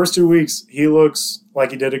 But the first 2 weeks, he looks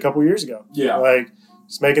like he did a couple years ago. Yeah. Like,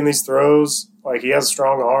 he's making these throws. Like, he has a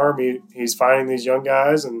strong arm. He's finding these young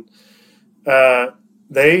guys. And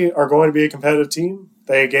they are going to be a competitive team.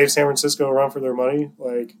 They gave San Francisco a run for their money.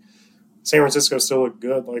 Like, San Francisco still looked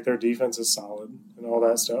good. Like, their defense is solid and all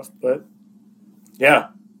that stuff. But, yeah.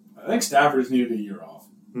 I think Stafford's needed a year off.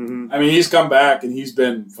 Mm-hmm. I mean, he's come back and he's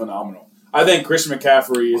been phenomenal. I think Christian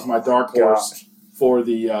McCaffrey is my dark horse for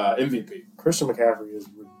the MVP. Christian McCaffrey is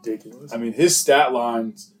ridiculous. I mean, his stat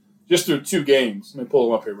lines just through 2 games. Let me pull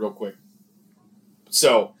them up here real quick.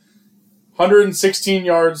 So, 116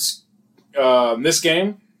 yards in this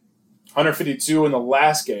game, 152 in the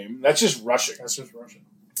last game. That's just rushing.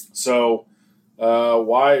 So,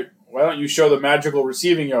 why don't you show the magical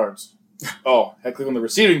receiving yards? Oh, heck, click on the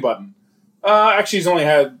receiving button. Actually, he's only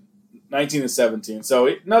had 19 and 17,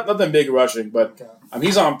 so nothing big rushing, but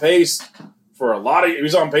he's on pace for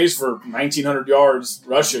he's on pace for 1,900 yards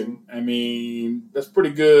rushing. I mean, that's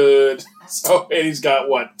pretty good. So, and he's got,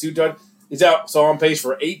 what, 2 touchdowns? He's on pace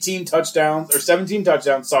for 17 touchdowns,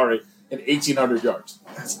 and 1,800 yards.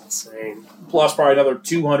 That's insane. Plus probably another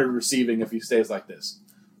 200 receiving if he stays like this.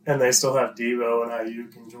 And they still have Debo and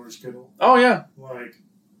Ayuk and George Kittle. Oh, yeah.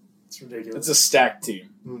 It's ridiculous. It's a stacked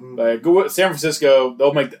team. Mm-hmm. San Francisco,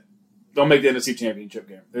 they'll make the NFC Championship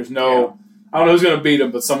game. There's no... I don't know who's going to beat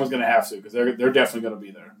them, but someone's going to have to because they're definitely going to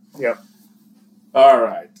be there. Yep. All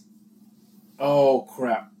right. Oh,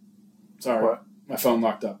 crap. Sorry. What? My phone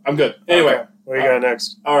locked up. I'm good. Anyway. Okay. What do you got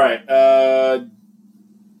next? All right.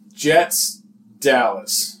 Jets,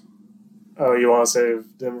 Dallas. Oh, you want to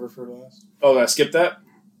save Denver for last? Oh, did I skip that?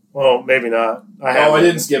 Well, maybe not. I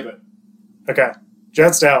didn't skip it. Okay.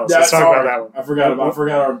 Jets, Dallas. Let's talk about that one. I forgot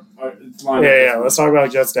our line. Yeah. Let's talk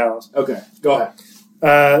about Jets, Dallas. Okay. Go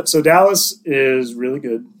ahead. So Dallas is really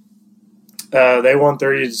good. They won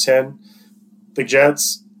 30-10. The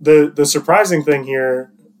Jets. The surprising thing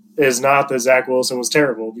here is not that Zach Wilson was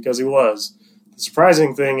terrible, because he was. The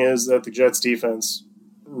surprising thing is that the Jets defense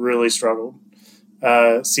really struggled.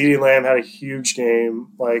 CeeDee Lamb had a huge game.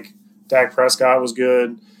 Dak Prescott was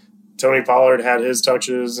good. Tony Pollard had his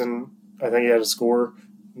touches, and I think he had a score.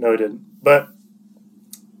 No, he didn't. But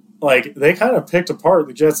they kind of picked apart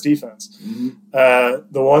the Jets defense.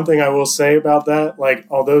 Mm-hmm. The one thing I will say about that,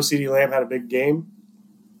 although CeeDee Lamb had a big game,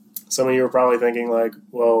 some of you are probably thinking,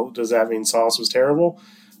 well, does that mean Sauce was terrible?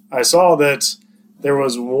 I saw that there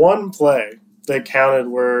was one play that counted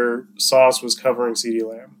where Sauce was covering CeeDee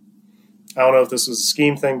Lamb. I don't know if this was a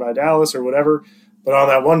scheme thing by Dallas or whatever, but on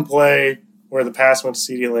that one play where the pass went to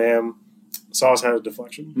CeeDee Lamb, Sauce had a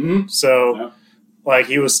deflection. Mm-hmm. So,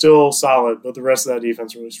 he was still solid, but the rest of that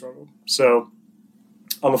defense really struggled. So,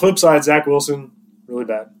 on the flip side, Zach Wilson, really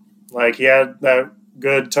bad. He had that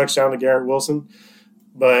good touchdown to Garrett Wilson,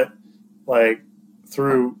 but,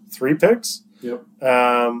 through 3 picks. Yep.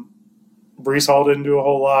 Breece Hall didn't do a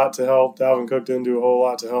whole lot to help. Dalvin Cook didn't do a whole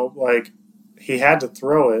lot to help. He had to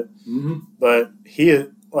throw it, but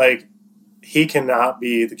he cannot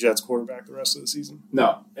be the Jets quarterback the rest of the season.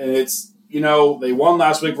 No. And it's, they won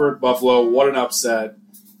last week for Buffalo. What an upset.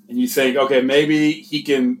 And you think, okay, maybe he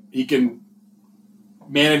can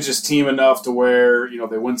manage his team enough to where,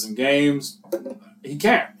 they win some games. He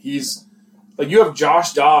can't. He's you have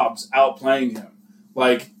Josh Dobbs outplaying him.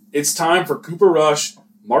 It's time for Cooper Rush,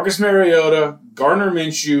 Marcus Mariota, Gardner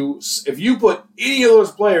Minshew. If you put any of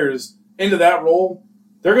those players into that role,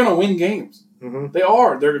 they're going to win games. Mm-hmm. They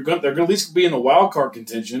are. They're going to at least be in the wild card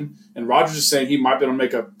contention. And Rodgers is saying he might be able to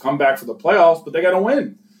make a comeback for the playoffs, but they got to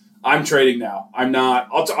win. I'm trading now. I'm not.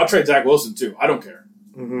 I'll trade Zach Wilson too. I don't care.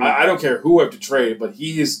 Mm-hmm. I don't care who I have to trade, but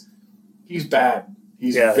he's bad.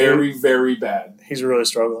 He's very, very bad. He's really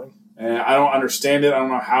struggling. And I don't understand it. I don't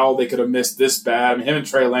know how they could have missed this bad. I mean, him and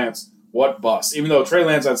Trey Lance, what bust. Even though Trey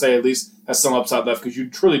Lance, I'd say, at least has some upside left because you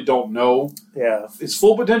truly don't know his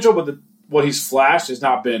full potential, but what he's flashed has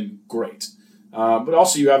not been great. But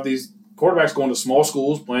also you have these quarterbacks going to small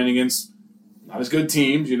schools, playing against not as good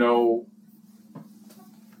teams.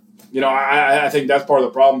 I think that's part of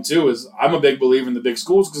the problem too. Is I'm a big believer in the big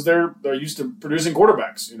schools because they're used to producing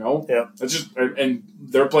quarterbacks. That's just, and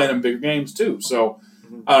they're playing in big games too. So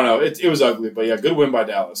I don't know. It was ugly, but yeah, good win by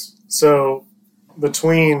Dallas. So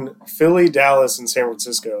between Philly, Dallas, and San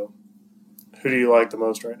Francisco, who do you like the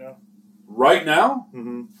most right now? Right now,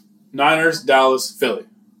 Niners, Dallas, Philly.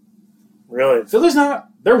 Really? Philly's not.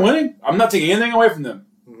 They're winning. I'm not taking anything away from them.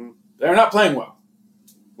 Mm-hmm. They're not playing well.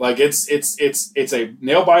 It's a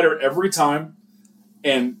nail biter every time,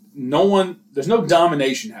 and there's no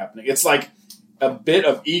domination happening. It's a bit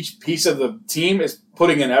of each piece of the team is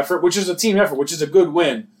putting in effort, which is a team effort, which is a good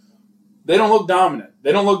win. They don't look dominant.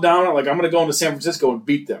 They don't look dominant I'm going to go into San Francisco and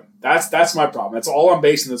beat them. That's my problem. That's all I'm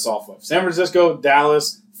basing this off of. San Francisco,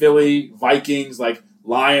 Dallas, Philly, Vikings,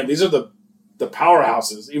 Lions. These are the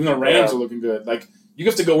powerhouses. Even the Rams are looking good. You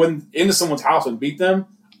have to go into someone's house and beat them.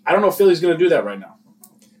 I don't know if Philly's going to do that right now.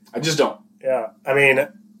 I just don't. Yeah. I mean,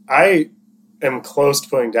 I am close to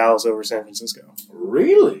putting Dallas over San Francisco.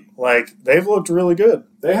 Really? They've looked really good.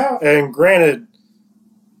 They have. And granted,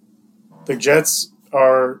 the Jets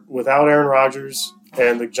are without Aaron Rodgers,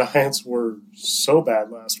 and the Giants were so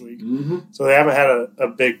bad last week. Mm-hmm. So they haven't had a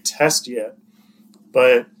big test yet.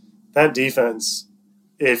 But that defense,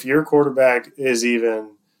 if your quarterback is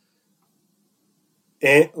even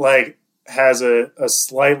has a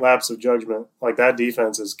slight lapse of judgment, like that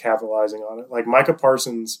defense is capitalizing on it. Like Micah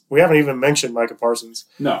Parsons, we haven't even mentioned Micah Parsons.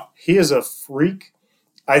 No. He is a freak.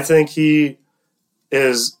 I think he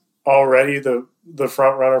is already the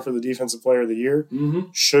front runner for the Defensive Player of the Year.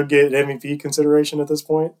 Mm-hmm. Should get MVP consideration at this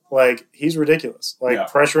point. Like, he's ridiculous. Like,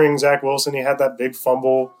 pressuring Zach Wilson, he had that big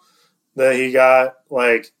fumble that he got.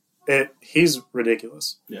 Like, he's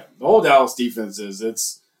ridiculous. Yeah, the whole Dallas defense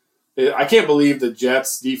I can't believe the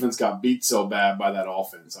Jets defense got beat so bad by that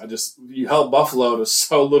offense. You held Buffalo to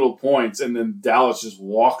so little points, and then Dallas just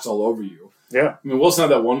walks all over you. Yeah. I mean, Wilson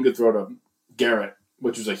had that one good throw to Garrett,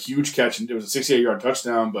 which was a huge catch, and it was a 68-yard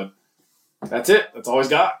touchdown, but that's it. That's all he's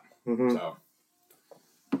got. Mm-hmm. So,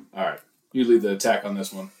 all right. You lead the attack on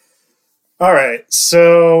this one. All right.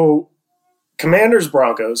 So,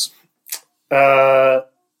 Commanders-Broncos. The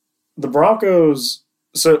Broncos...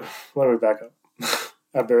 So, let me back up.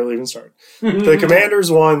 I barely even started. The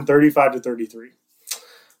Commanders won 35-33.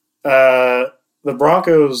 The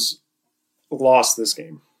Broncos lost this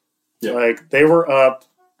game. Yeah. Like, they were up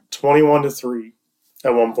 21-3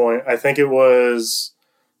 at one point. I think it was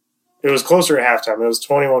closer at halftime. It was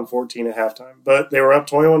 21-14 at halftime. But they were up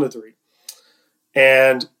 21-3.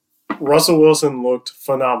 And Russell Wilson looked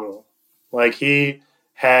phenomenal. Like, he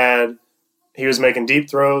was making deep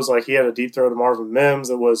throws. Like, he had a deep throw to Marvin Mims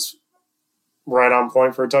that was right on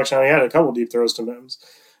point for a touchdown. He had a couple deep throws to Mims.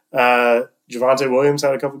 Javonte Williams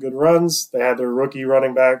had a couple good runs. They had their rookie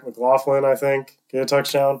running back, McLaughlin, I think, get a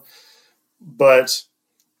touchdown. But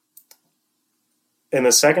in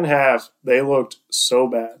the second half, they looked so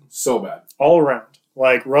bad. So bad. All around.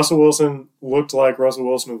 Like, Russell Wilson looked like Russell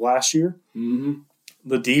Wilson of last year. Mm-hmm.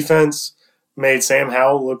 The defense made Sam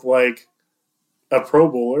Howell look like a Pro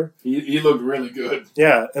Bowler. He looked really good.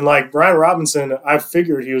 Yeah, and like Brian Robinson, I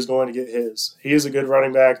figured he was going to get his. He is a good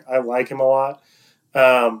running back. I like him a lot.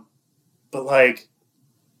 But like,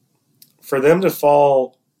 for them to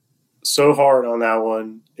fall so hard on that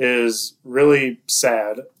one is really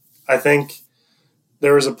sad. I think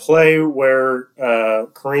there was a play where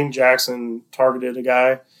Kareem Jackson targeted a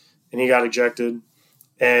guy and he got ejected.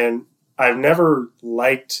 And I've never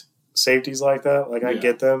liked safeties like that. Like, I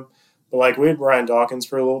get them. But, like, we had Brian Dawkins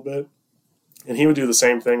for a little bit, and he would do the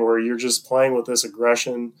same thing where you're just playing with this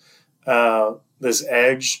aggression, this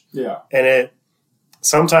edge. Yeah. And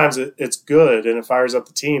sometimes it's good and it fires up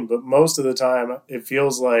the team, but most of the time it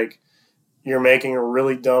feels like you're making a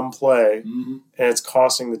really dumb play and it's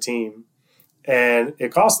costing the team. And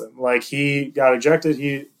it cost them. Like, he got ejected.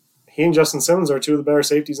 He and Justin Simmons are two of the better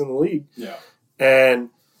safeties in the league. Yeah. And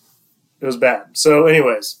it was bad. So,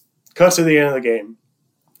 anyways, cut to the end of the game.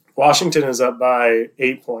 Washington is up by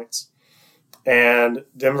 8 points, and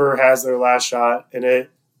Denver has their last shot, and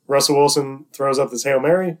Russell Wilson throws up this Hail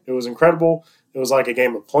Mary. It was incredible. It was like a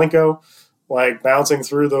game of Plinko, like bouncing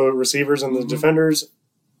through the receivers and the defenders.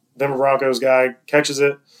 Denver Broncos guy catches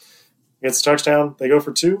it, gets a touchdown. They go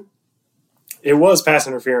for 2. It was pass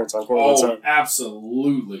interference on Cortland's side.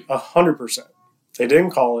 Absolutely. 100%. They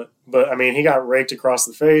didn't call it, but, I mean, he got raked across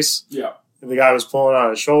the face. Yeah. The guy was pulling on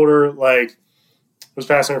his shoulder. Like, it was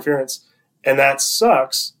pass interference. And that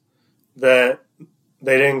sucks that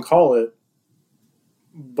they didn't call it,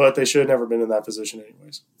 but they should have never been in that position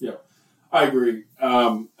anyways. Yeah, I agree.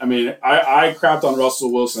 I mean, I crapped on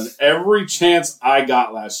Russell Wilson every chance I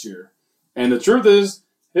got last year. And the truth is,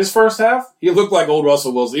 his first half, he looked like old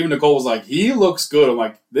Russell Wilson. Even Nicole was like, he looks good. I'm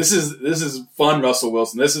like, this is fun Russell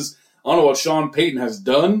Wilson. I don't know what Sean Payton has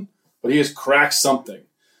done, but he has cracked something.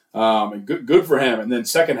 And good for him. And then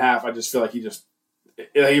second half, I just feel like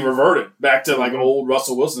he reverted back to like old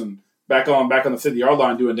Russell Wilson, back on the 50-yard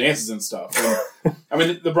line doing dances and stuff. And, I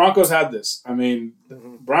mean, the Broncos had this. I mean,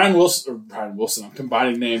 Brian Wilson, I'm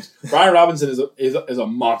combining names. Brian Robinson is a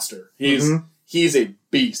monster. He's a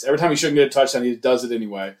beast. Every time he shouldn't get a touchdown, he does it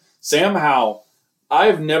anyway. Sam Howell,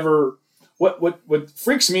 I've never. What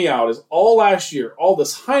freaks me out is all last year, all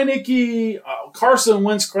this Heineke, Carson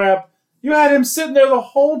Wentz crap. You had him sitting there the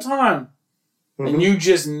whole time, and you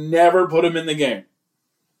just never put him in the game.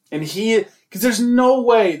 And because there's no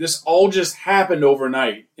way this all just happened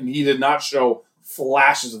overnight, and he did not show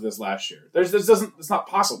flashes of this last year. It's not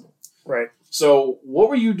possible. Right. So what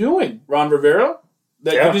were you doing, Ron Rivera,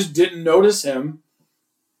 that you just didn't notice him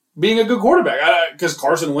being a good quarterback? Because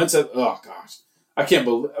Carson Wentz said, oh, gosh, I can't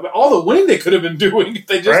believe all the winning they could have been doing if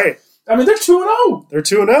they just. Right. I mean, they're 2-0. They're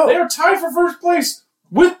 2-0. They are tied for first place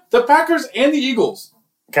With the Packers and the Eagles.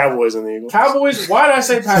 Cowboys and the Eagles. Cowboys. Why did I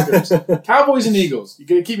say Packers? Cowboys and Eagles. You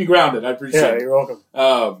can keep me grounded. I appreciate it. Yeah, you're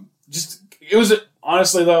welcome. It was,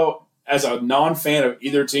 honestly, though, as a non-fan of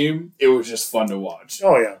either team, it was just fun to watch.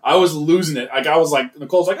 Oh, yeah. I was losing it. Like, I was like,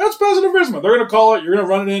 Nicole's like, that's pass interference. They're going to call it. You're going to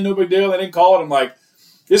run it in. No big deal. They didn't call it. I'm like,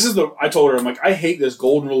 I told her, I'm like, I hate this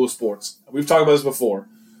golden rule of sports. We've talked about this before.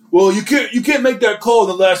 Well, you can't make that call in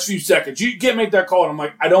the last few seconds. You can't make that call. And I'm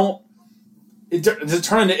like, I don't. Does it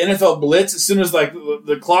turn into NFL blitz as soon as like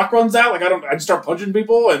the clock runs out? Like I just start punching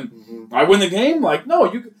people and I win the game. Like no,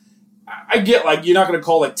 I get like you're not going to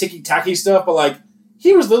call like ticky tacky stuff, but like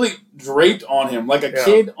he was literally draped on him like a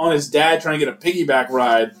kid on his dad trying to get a piggyback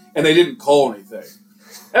ride, and they didn't call anything.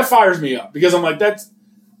 That fires me up because I'm like that's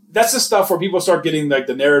the stuff where people start getting like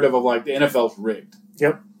the narrative of like the NFL's rigged.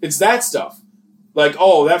 Yep, it's that stuff. Like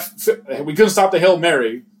we couldn't stop the Hail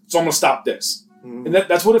Mary, so I'm going to stop this. And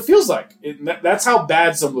that's what it feels like. That's how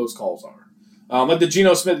bad some of those calls are. Like the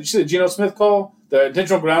Geno Smith. Did you see the Geno Smith call? The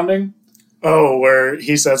intentional grounding? Oh, where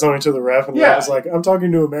he said something to the ref and the ref was like, I'm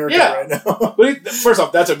talking to America right now. But first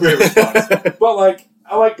off, that's a great response.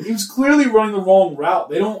 But he was clearly running the wrong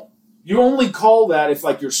route. You only call that if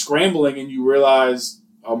like you're scrambling and you realize,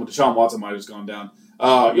 Deshaun Watson might have just gone down.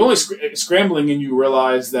 You're only scrambling and you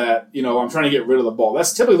realize that, I'm trying to get rid of the ball.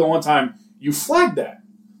 That's typically the one time you flag that.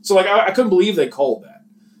 So, I couldn't believe they called that.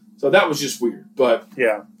 So, that was just weird. But,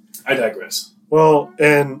 yeah, I digress. Well,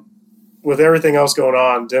 and with everything else going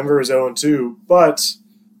on, Denver is 0-2, but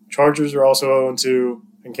Chargers are also 0-2,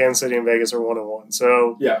 and Kansas City and Vegas are 1-1.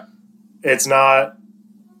 So, yeah, it's not,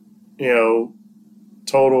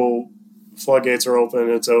 total floodgates are open,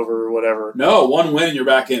 it's over, or whatever. No, one win and you're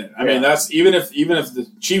back in it. I mean, that's even if the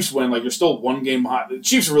Chiefs win, you're still one game high. The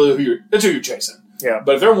Chiefs are really who you're chasing. Yeah.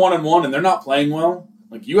 But if they're 1-1 and they're not playing well,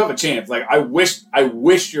 you have a chance. I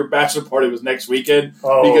wish your bachelor party was next weekend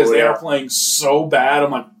because they are playing so bad.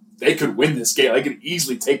 I'm like, they could win this game. They could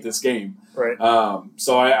easily take this game. Right.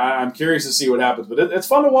 So I'm curious to see what happens. But it's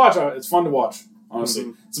fun to watch. It's fun to watch,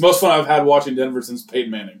 honestly. It's the most fun I've had watching Denver since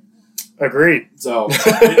Peyton Manning. Agreed. So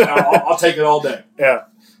I'll take it all day. Yeah.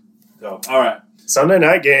 So, all right. Sunday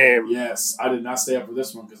night game. Yes. I did not stay up for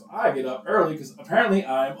this one because I get up early because apparently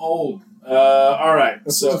I'm old. All right.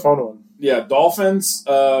 This is a fun one. Yeah, Dolphins,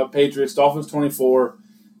 Patriots. Dolphins 24,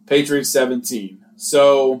 Patriots 17.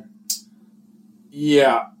 So,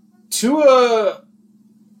 yeah, Tua.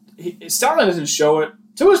 Stalin doesn't show it.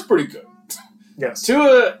 Tua's pretty good. Yes.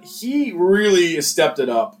 Tua, he really stepped it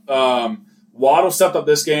up. Waddle stepped up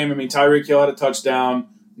this game. I mean, Tyreek Hill had a touchdown.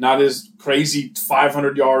 Not his crazy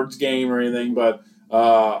 500 yards game or anything, but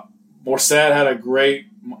Morstead had a great.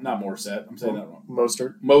 Not Morstead. I'm saying that wrong.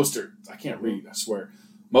 Mostert. I can't read. I swear.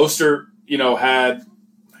 Mostert, had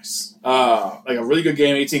a really good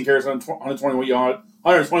game, 18 carries,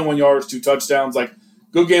 121 yards, 2 touchdowns,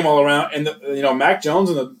 good game all around. And Mac Jones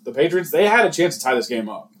and the Patriots, they had a chance to tie this game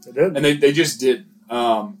up. They did, and they just did.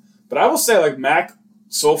 But I will say, Mac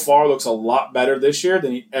so far looks a lot better this year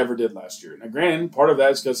than he ever did last year. Now, granted, part of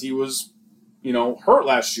that is because he was, hurt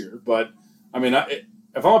last year. But I mean,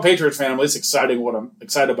 if I'm a Patriots fan, I'm at least excited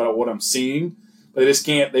about what I'm seeing. But they just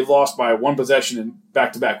can't. They've lost by one possession in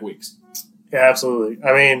back-to-back weeks. Yeah, absolutely.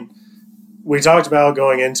 I mean, we talked about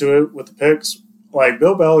going into it with the picks.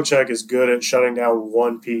 Bill Belichick is good at shutting down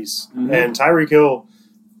one piece. Mm-hmm. And Tyreek Hill,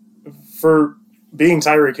 for being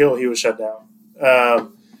Tyreek Hill, he was shut down.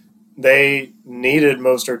 They needed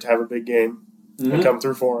Mostert to have a big game and come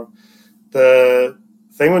through for him. The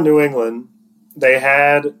thing with New England, they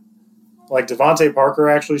had, Devontae Parker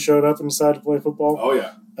actually showed up and decided to play football. Oh,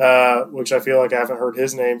 yeah. Which I feel like I haven't heard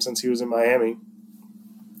his name since he was in Miami.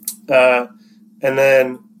 And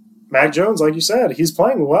then Mac Jones, like you said, he's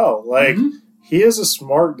playing well. He is a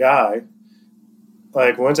smart guy.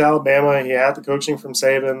 Went to Alabama. He had the coaching from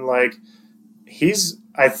Saban. He's,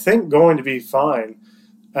 I think, going to be fine.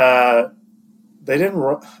 They didn't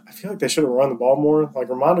run. I feel like they should have run the ball more.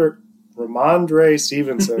 Ramondre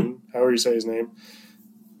Stevenson, however you say his name,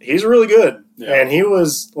 he's really good. Yeah. And he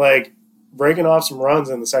was, breaking off some runs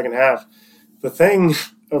in the second half. The thing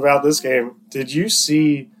about this game, did you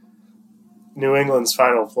see New England's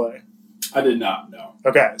final play? I did not, no.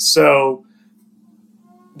 Okay, so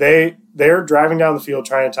they're driving down the field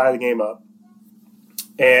trying to tie the game up.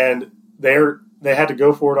 And they had to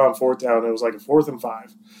go for it on 4th down. It was a 4th and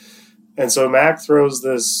 5. And so Mac throws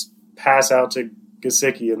this pass out to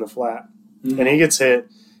Gesicki in the flat. Mm-hmm. And he gets hit,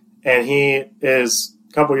 and he is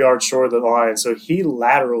a couple yards short of the line. So he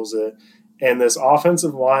laterals it. And this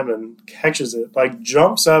offensive lineman catches it,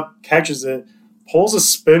 jumps up, catches it, pulls a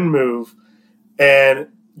spin move, and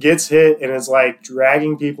gets hit and is,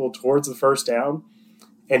 dragging people towards the first down.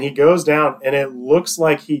 and he goes down, and it looks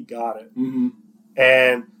like he got it. Mm-hmm.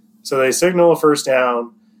 And so they signal a first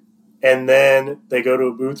down, and then they go to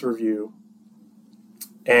a booth review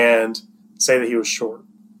and say that he was short.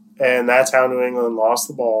 And that's how New England lost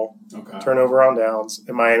the ball, turnover on downs,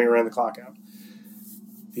 and Miami ran the clock out.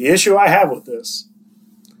 The issue I have with this,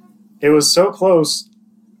 it was so close,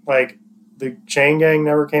 like the chain gang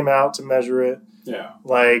never came out to measure it. Yeah.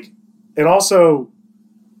 Like, and also,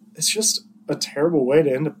 it's just a terrible way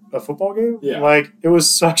to end a football game. Yeah. Like, it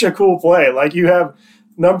was such a cool play. Like, you have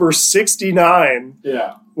number 69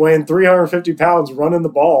 weighing 350 pounds running the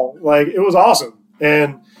ball. Like, it was awesome.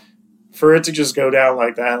 And for it to just go down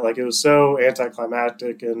like that, like, it was so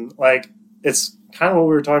anticlimactic. And, like, it's kind of what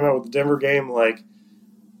we were talking about with the Denver game. Like,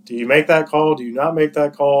 do you make that call? Do you not make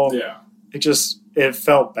that call? Yeah. It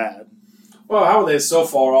felt bad. Well, how are they so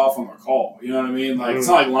far off on their call? You know what I mean? Like, it's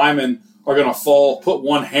not like linemen are going to fall, put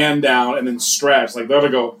one hand down, and then stretch. Like, they're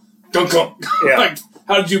going to go, gunk, gunk. Yeah. Like,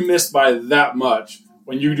 how did you miss by that much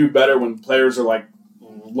when you do better when players are, like,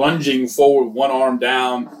 lunging forward, one arm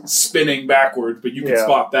down, spinning backwards, but you can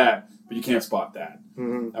spot that, but you can't spot that.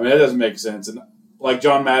 Mm-hmm. I mean, that doesn't make sense. And like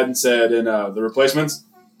John Madden said in The Replacements,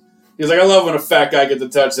 he's like, I love when a fat guy gets a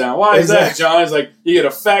touchdown. Why is that, John? He's like, you get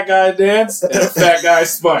a fat guy dance and a fat guy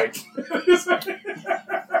spike.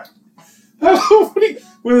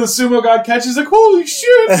 When the sumo guy catches, like, holy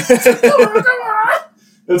shit!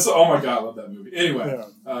 It's, oh my god, I love that movie. Anyway,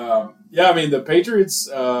 I mean, the Patriots,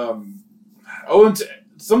 0-2.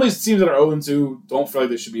 Some of these teams that are 0-2 don't feel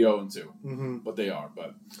like they should be 0-2, but they are.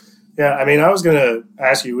 But yeah, I mean, I was going to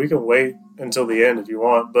ask you, we can wait until the end if you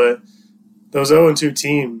want, but those 0-2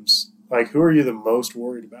 teams, like, who are you the most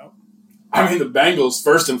worried about? I mean, the Bengals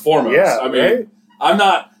first and foremost. Yeah, I mean,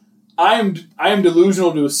 right? I am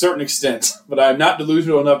delusional to a certain extent, but I'm not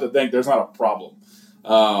delusional enough to think there's not a problem.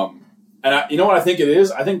 You know what I think it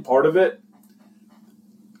is? I think part of it,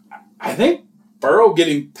 I think Burrow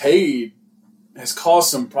getting paid has caused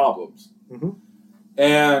some problems. Mm-hmm.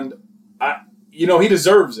 And, he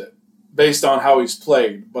deserves it based on how he's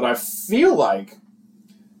played. But I feel like,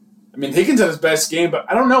 I mean, Higgins had his best game, but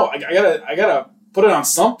I don't know. I gotta put it on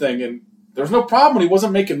something. And there's no problem when he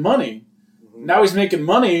wasn't making money. Mm-hmm. Now he's making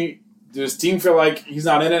money. Does his team feel like he's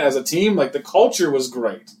not in it as a team? Like, the culture was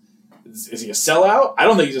great. Is he a sellout? I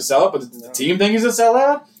don't think he's a sellout, but does the team think he's a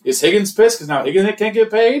sellout? Is Higgins pissed because now Higgins can't get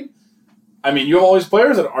paid? I mean, you have all these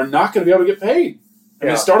players that are not going to be able to get paid. I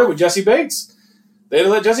mean, it started with Jesse Bates. They had to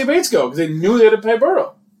let Jesse Bates go because they knew they had to pay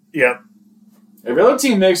Burrow. Yeah. Every other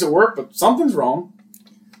team makes it work, but something's wrong.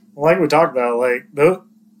 Like we talked about, like,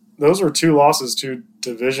 those were 2 losses to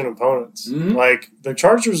division opponents. Mm-hmm. Like, the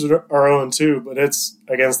Chargers are 0-2, but it's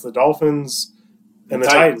against the Dolphins and the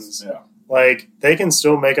Titans. Yeah. Like, they can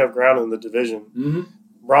still make up ground in the division. Mm-hmm.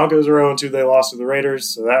 Broncos are 0-2. They lost to the Raiders,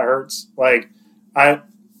 so that hurts. Like, I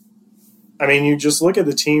mean, you just look at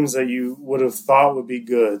the teams that you would have thought would be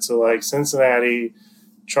good. So, like, Cincinnati,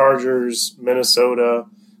 Chargers, Minnesota.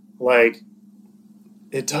 Like,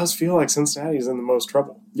 it does feel like Cincinnati's in the most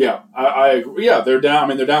trouble. Yeah, I agree. Yeah, they're down. I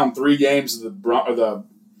mean, they're down 3 games to the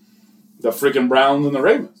freaking Browns and the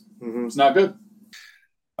Ravens. Mm-hmm. It's not good.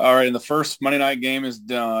 All right, and the first Monday night game is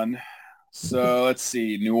done. So let's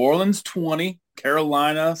see. New Orleans 20,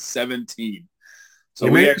 Carolina 17. So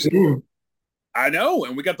we actually, I know,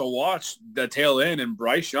 and we got to watch the tail end, and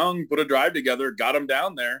Bryce Young put a drive together, got him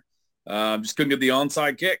down there. Just couldn't get the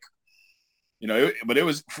onside kick. But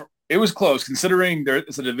it was close considering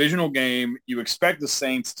it's a divisional game. I expect the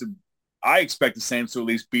Saints to at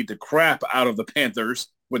least beat the crap out of the Panthers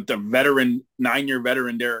with the 9-year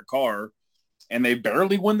veteran Derek Carr, and they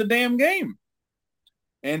barely win the damn game.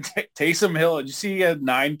 And Taysom Hill, did you see he had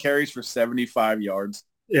 9 carries for 75 yards?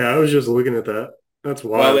 Yeah, I was just looking at that. That's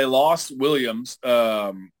wild. Well, they lost Williams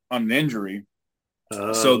on an injury.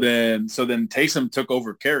 So then Taysom took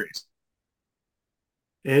over carries.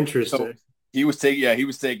 Interesting. So he was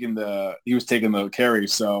taking the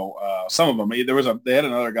carries. So some of them, they had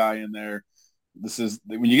another guy in there. This is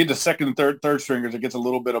when you get to second and third stringers, it gets a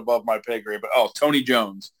little bit above my pay grade. But Tony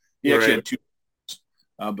Jones, he actually had 2.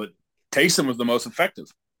 But Taysom was the most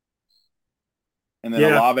effective. And then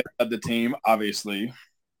Olave led the team, obviously.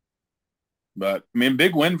 But, I mean,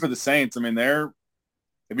 big win for the Saints. I mean, they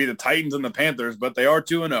beat the Titans and the Panthers, but they are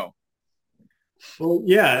 2-0. Well,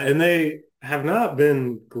 yeah, and they have not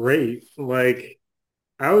been great. Like,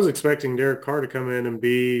 I was expecting Derek Carr to come in and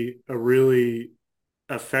be a really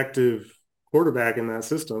effective quarterback in that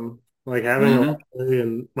system. Like, having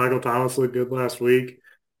and Michael Thomas looked good last week.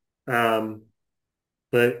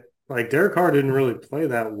 But, like, Derek Carr didn't really play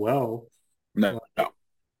that well. No.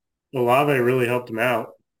 Olave really helped him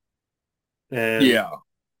out. And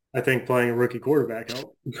I think playing a rookie quarterback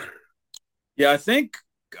helped. Yeah, I think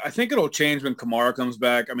it'll change when Kamara comes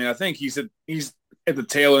back. I mean, I think he's at the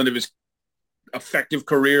tail end of his effective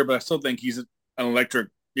career, but I still think he's an electric,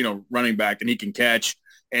 running back, and he can catch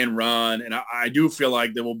and run. And I do feel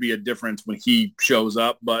like there will be a difference when he shows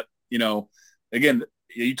up. But again,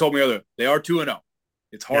 you told me earlier they are 2-0.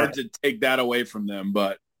 It's hard to take that away from them.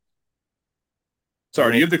 But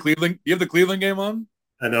sorry, do you have the Cleveland? You have the Cleveland game on?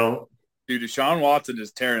 I know. Dude, Deshaun Watson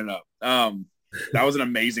is tearing it up. That was an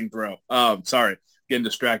amazing throw. Sorry, getting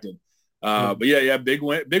distracted. But yeah, big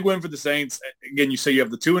win for the Saints. Again, you say you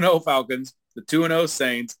have the 2-0 Falcons, the 2-0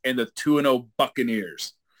 Saints, and the 2-0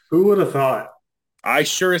 Buccaneers. Who would have thought? I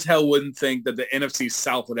sure as hell wouldn't think that the NFC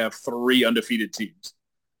South would have 3 undefeated teams.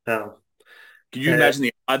 No. Can you imagine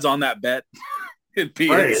the odds on that bet? It'd be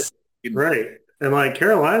right. And like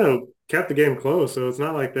Carolina kept the game close, so it's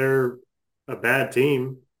not like they're a bad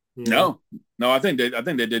team. No, I think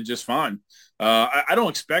they did just fine. I don't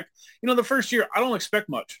expect, the first year, I don't expect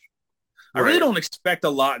much. I really don't expect a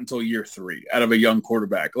lot until year 3 out of a young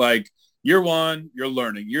quarterback. Like year 1, you're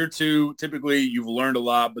learning. Year 2, typically you've learned a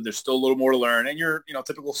lot, but there's still a little more to learn. And you're,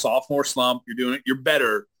 typical sophomore slump. You're doing it. You're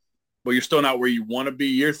better, but you're still not where you want to be.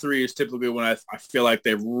 Year 3 is typically when I feel like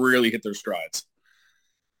they've really hit their strides.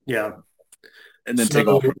 Yeah. And then take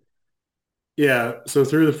off. Yeah. So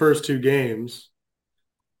through the first 2 games,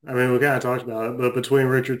 I mean, we kind of talked about it, but between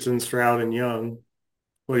Richardson, Stroud, and Young,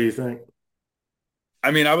 what do you think? I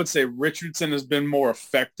mean, I would say Richardson has been more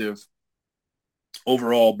effective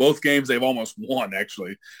overall. Both games they've almost won,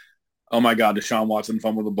 actually. Oh, my God, Deshaun Watson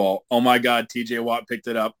fumbled the ball. Oh, my God, T.J. Watt picked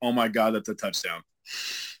it up. Oh, my God, that's a touchdown.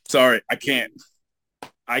 Sorry, I can't.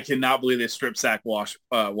 I cannot believe they strip sack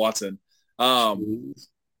Watson. I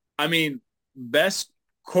mean, best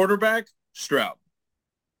quarterback, Stroud.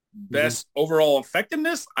 Best overall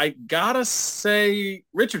effectiveness, I gotta say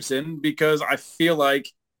Richardson, because I feel like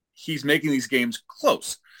he's making these games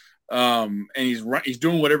close. And he's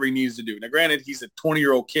doing whatever he needs to do. Now, granted, he's a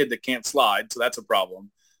 20-year-old kid that can't slide, so that's a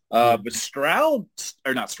problem. But Stroud,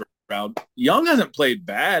 or not Stroud, Young hasn't played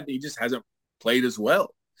bad. He just hasn't played as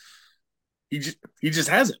well. He just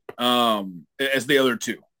hasn't, as the other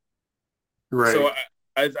 2. Right. So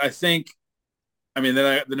I think, I mean,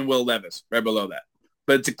 then Will Levis right below that.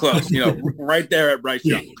 But it's a close, right there at Bryce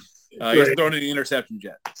Young. He's thrown any interceptions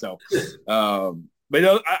yet. So, but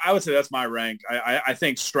I would say that's my rank. I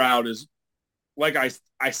think Stroud is, like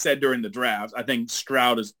I said during the draft, I think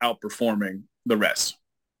Stroud is outperforming the rest.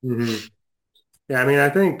 Mm-hmm. Yeah, I mean, I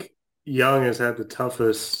think Young has had the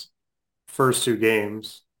toughest first 2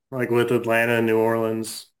 games, like with Atlanta and New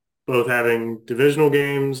Orleans, both having divisional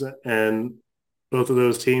games and both of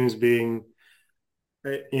those teams being,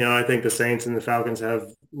 I think the Saints and the Falcons have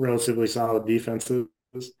relatively solid defenses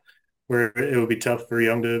where it would be tough for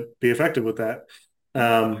Young to be effective with that.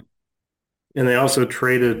 And they also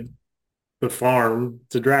traded the farm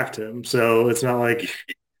to draft him. So it's not like,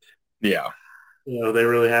 they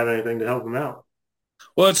really have anything to help him out.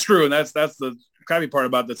 Well, it's true. And that's the crappy part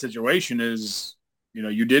about the situation is,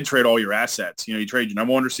 you did trade all your assets. You trade your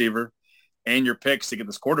number 1 receiver and your picks to get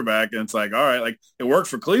this quarterback. And it's like, all right, like it worked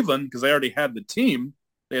for Cleveland because they already had the team.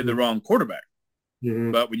 They had the wrong quarterback.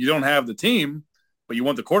 But when you don't have the team, but you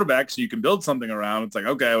want the quarterback so you can build something around, it's like,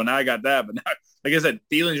 okay, well, now I got that. But now, like I said,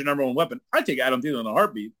 Thielen's your number 1 weapon. I take Adam Thielen in a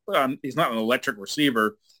heartbeat, but he's not an electric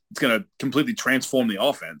receiver. It's going to completely transform the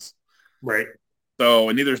offense. Right. So,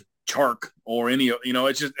 and neither is Chark or any,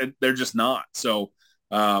 it's just, they're just not. So,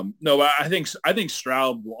 no, I think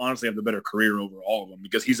Stroud will honestly have the better career over all of them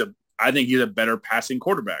because I think he's a better passing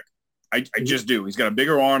quarterback. I just do. He's got a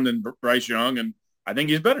bigger arm than Bryce Young, and I think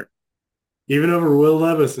he's better. Even over Will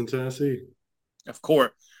Levis in Tennessee. Of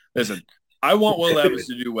course. Listen, I want Will Levis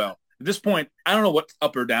to do well. At this point, I don't know what's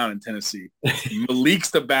up or down in Tennessee. Malik's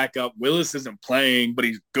the backup. Willis isn't playing, but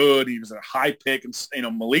he's good. He was a high pick.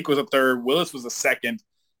 And, Malik was a 3rd. Willis was a 2nd.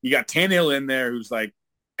 You got Tannehill in there who's like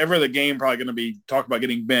every other game probably going to be talked about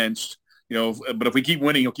getting benched. But if we keep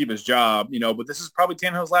winning, he'll keep his job. But this is probably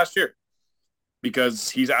Tannehill's last year because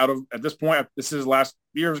he's out of, at this point, this is his last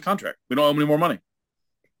year of his contract. We don't owe him any more money.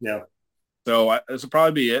 Yeah. So this will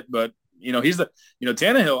probably be it. But, he's the,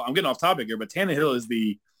 Tannehill, I'm getting off topic here, but Tannehill is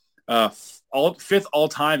the 5th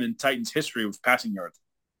all-time in Titans history with passing yards.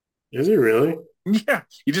 Is he really? Yeah.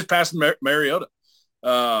 He just passed Mariota.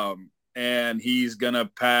 And he's going to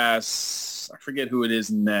pass, I forget who it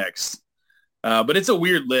is next. But it's a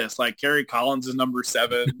weird list. Like Kerry Collins is number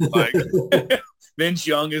 7. Like Vince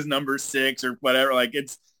Young is number 6 or whatever. Like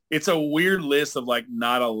it's a weird list of like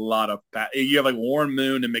not a lot of you have like Warren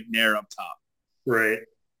Moon and McNair up top. Right.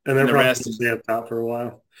 And they're probably going to stay up top for a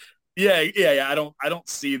while. Yeah. I don't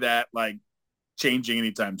see that like changing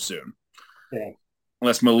anytime soon, Yeah.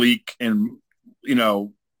 unless Malik and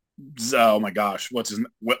oh my gosh,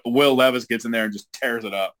 Will Levis gets in there and just tears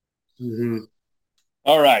it up. Mm-hmm.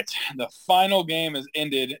 All right, the final game has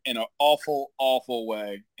ended in an awful, awful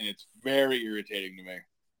way, and it's very irritating to me.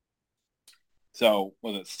 So,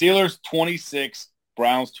 was it Steelers 26,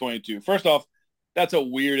 Browns 22? First off, that's a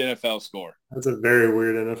weird NFL score. That's a very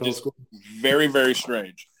weird NFL Just score. very, very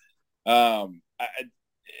strange. And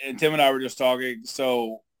Tim and I were just talking.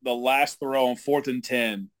 So the last throw on 4th and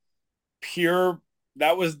 10,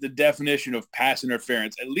 that was the definition of pass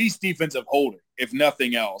interference, at least defensive holding, if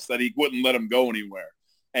nothing else, that he wouldn't let him go anywhere.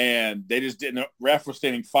 And they just didn't. Ref was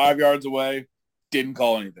standing 5 yards away, didn't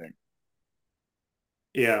call anything.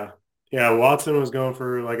 Yeah. Yeah. Watson was going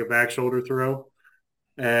for like a back shoulder throw,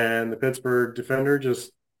 and the Pittsburgh defender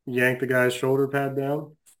just yanked the guy's shoulder pad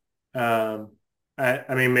down. I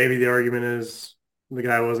mean, maybe the argument is the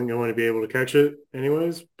guy wasn't going to be able to catch it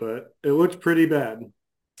anyways, but it looked pretty bad.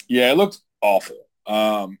 Yeah, it looked awful.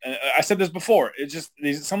 And I said this before. It's just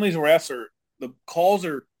some of these refs the calls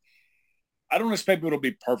are. I don't expect people to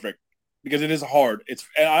be perfect because it is hard.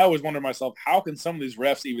 And I always wonder myself, how can some of these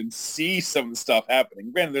refs even see some of the stuff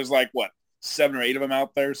happening? Granted, there's like 7 or 8 of them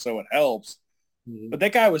out there, so it helps. Mm-hmm. But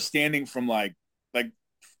that guy was standing from like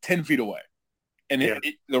 10 feet away, and Yeah.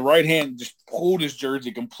 the right hand just pulled his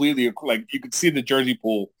jersey completely. Like you could see the jersey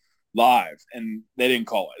pull live, and they didn't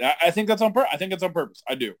call it. I think that's on purpose. I think it's on purpose.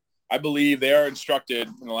 I do. I believe they are instructed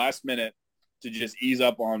in the last minute to just ease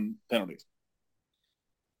up on penalties.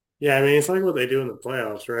 Yeah, I mean, it's like what they do in the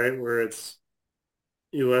playoffs, right? Where it's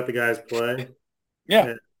you let the guys play. Yeah.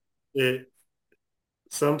 And it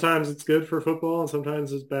sometimes it's good for football and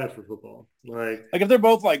sometimes it's bad for football. Like if they're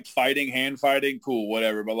both like fighting, hand fighting, cool,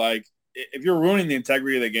 whatever. But like if you're ruining the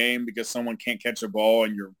integrity of the game because someone can't catch a ball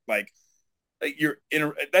and you're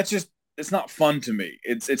that's just it's not fun to me.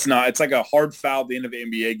 It's not. It's like a hard foul at the end of the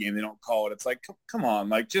NBA game. They don't call it. It's like come on,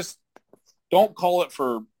 like just don't call it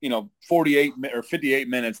for 48 or 58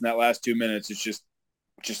 minutes. In that last 2 minutes, it's just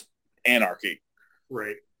anarchy.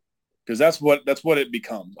 Right. Because that's what it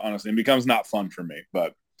becomes. Honestly, it becomes not fun for me.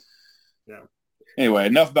 But yeah. Anyway,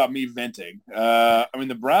 enough about me venting. I mean,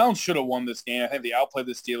 the Browns should have won this game. I think they outplayed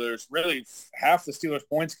the Steelers. Really, half the Steelers'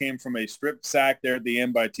 points came from a strip sack there at the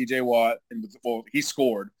end by T.J. Watt. And he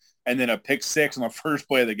scored. And then a pick six on the first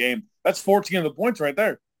play of the game. That's 14 of the points right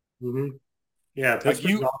there. Mm-hmm. Yeah,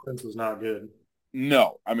 Pittsburgh's offense was not good.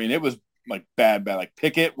 No. I mean, it was like bad. Like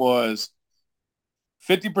Pickett was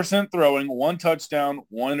 50% throwing, 1 touchdown,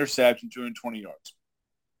 1 interception, 220 yards.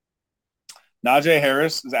 Najee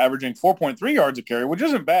Harris is averaging 4.3 yards a carry, which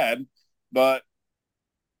isn't bad, but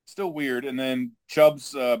still weird. And then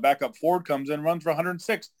Chubb's backup Ford comes in, runs for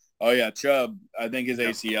 106. Oh, yeah, Chubb, I think his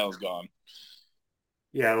ACL is gone.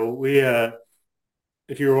 Yeah, we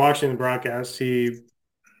if you were watching the broadcast, he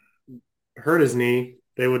hurt his knee.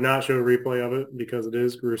 They would not show a replay of it because it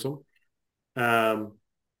is gruesome.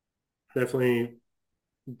 Definitely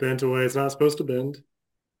bent away. It's not supposed to bend,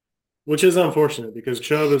 which is unfortunate because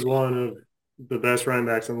Chubb is one of the best running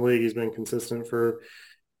backs in the league. He's been consistent for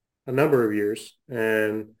a number of years,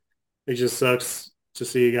 and it just sucks to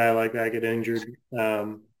see a guy like that get injured.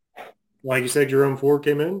 Like you said, Jerome Ford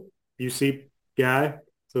came in, UC guy,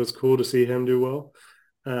 so it's cool to see him do well.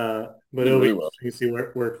 But it'll be interesting to see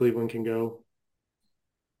where Cleveland can go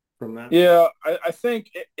from that. Yeah, I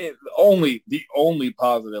think the only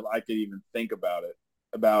positive I could even think about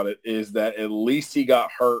it is that at least he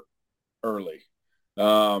got hurt early.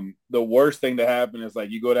 The worst thing to happen is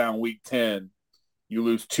like you go down week 10, you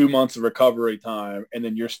lose 2 months of recovery time, and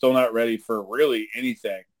then you're still not ready for really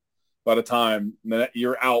anything by the time that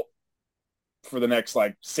you're out for the next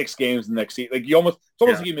like 6 games the next season. Like it's almost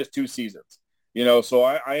like you missed 2 seasons. So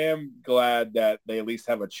I am glad that they at least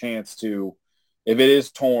have a chance to, if it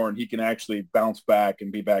is torn, he can actually bounce back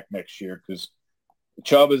and be back next year because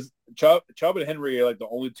Chubb and Henry are like the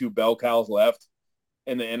only 2 bell cows left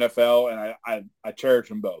in the NFL, and I cherish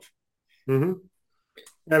them both. Mm-hmm.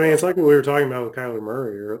 I mean, it's like what we were talking about with Kyler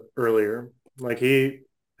Murray earlier. Like he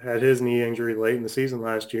had his knee injury late in the season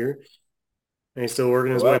last year, and he's still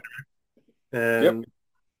working his way back. And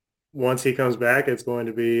once he comes back, it's going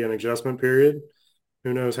to be an adjustment period.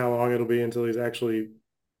 Who knows how long it'll be until he's actually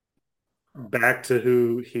back to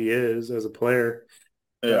who he is as a player.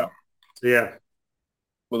 Yeah. So, yeah.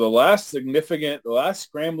 Well, the last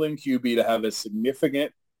scrambling QB to have a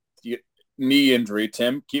significant knee injury,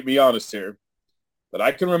 Tim, keep me honest here, that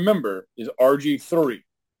I can remember is RG3.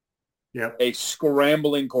 Yeah. A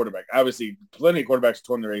scrambling quarterback. Obviously, plenty of quarterbacks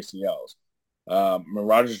torn their ACLs.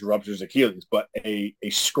 Rodgers ruptures Achilles, but a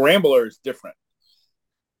scrambler is different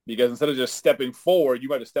because instead of just stepping forward, you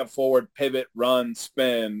might have step forward, pivot, run,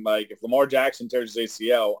 spin. Like if Lamar Jackson tears his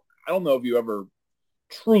ACL, I don't know if you ever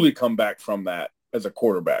truly come back from that as a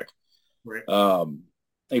quarterback. Right.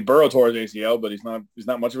 Burrow tore his ACL, but he's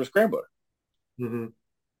not much of a scrambler. Mm-hmm.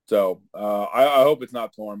 So I hope it's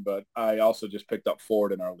not torn, but I also just picked up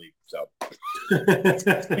Ford in our league. So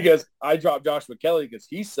because I dropped Joshua Kelly because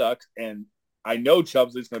he sucks, and I know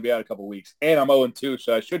Chubb's going to be out a couple weeks, and I'm 0-2,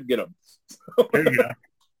 so I should get him. There you go.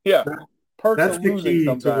 Yeah. That's the key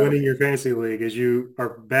to winning your fantasy league is you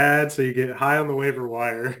are bad, so you get high on the waiver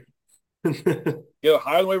wire. Get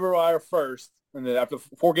high on the waiver wire first, and then after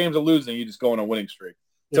 4 games of losing, you just go on a winning streak.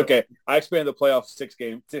 It's okay. I expanded the playoffs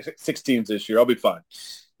 6 teams this year. I'll be fine.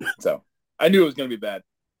 So I knew it was going to be bad.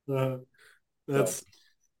 That's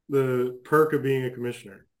the perk of being a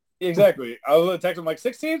commissioner. Exactly. I was going to text him like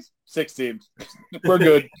 6 teams. 6 teams. We're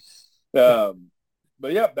good. But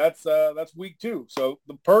yeah, that's week 2. So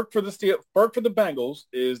the perk for the Bengals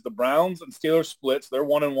is the Browns and Steelers splits. They're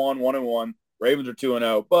 1-1, 1-1. Ravens are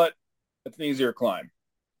 2-0, but it's an easier climb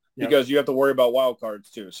because you have to worry about wild cards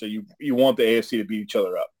too. So you want the AFC to beat each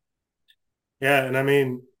other up. Yeah, and I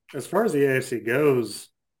mean, as far as the AFC goes,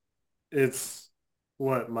 it's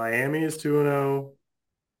what Miami is 2-0.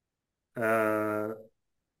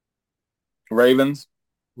 Ravens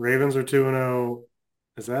are 2-0.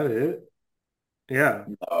 Is that it? Yeah.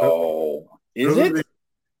 Oh, is it?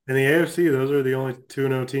 In the AFC, those are the only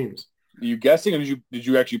 2-0 teams. Are you guessing, or did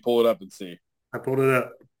you actually pull it up and see? I pulled it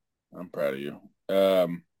up. I'm proud of you.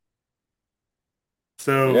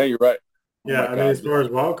 So yeah, you're right. Yeah, I mean, as far as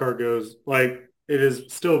wild card goes, like it is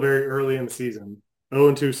still very early in the season.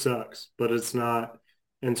 0-2 sucks, but it's not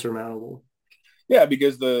insurmountable. Yeah,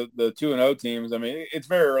 because the 2-0 teams, I mean, it's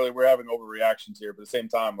very early. We're having overreactions here, but at the same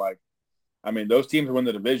time, like, I mean, those teams win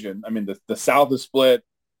the division. I mean, the South is split,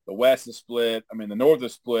 the West is split. I mean, the North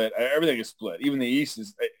is split. Everything is split. Even the East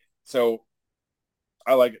is. So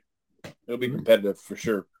I like it. It'll be competitive for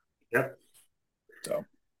sure. Yep. So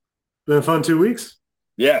been a fun 2 weeks.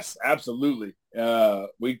 Yes, absolutely.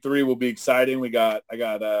 Week 3 will be exciting. I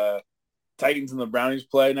got Titans and the Brownies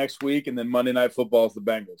play next week, and then Monday Night Football is the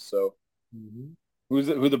Bengals. So who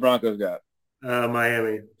the Broncos got?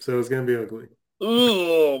 Miami. So it's gonna be ugly.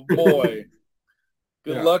 Oh boy.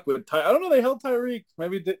 Good luck with I don't know. They held Tyreek.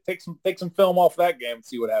 Maybe take some film off that game and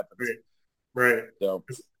see what happens. Right. So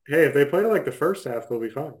hey, if they play like the first half, they'll be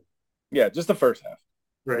fine. Yeah, just the first half.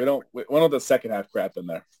 Right. We don't want the second half crap in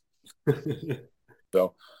there.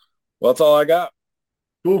 So, well, that's all I got.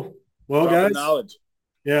 Cool. Well, guys. Knowledge.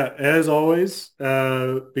 Yeah, as always,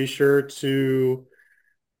 be sure to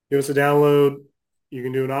give us a download. You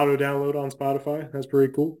can do an auto download on Spotify. That's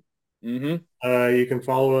pretty cool. Mm-hmm. You can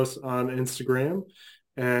follow us on Instagram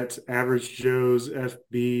at Average Joe's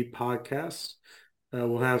FB Podcast.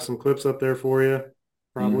 We'll have some clips up there for you,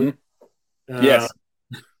 probably. Yes.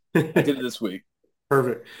 I did it this week.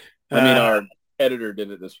 Perfect. I mean, our editor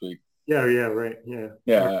did it this week. Yeah, right. Yeah.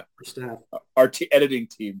 Our staff. Our editing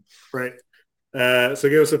team. Right. So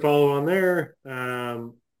give us a follow on there.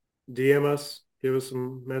 DM us. Give us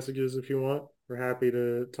some messages if you want. We're happy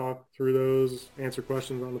to talk through those, answer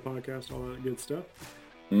questions on the podcast, all that good stuff.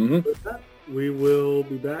 With that, we will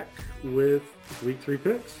be back with week 3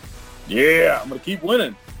 picks. Yeah, I'm going to keep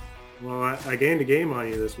winning. Well, I gained a game on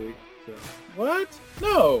you this week. So. What?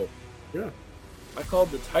 No. Yeah. I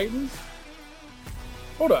called the Titans?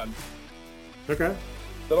 Hold on. Okay. Is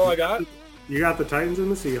that all I got? You got the Titans and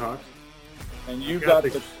the Seahawks. And you got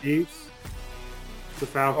the Chiefs, the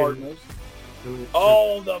Falcons.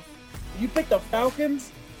 Cardinals. You picked the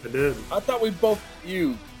Falcons? I did. I thought we both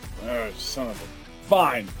son of a.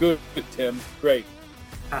 Fine. Good, Tim. Great.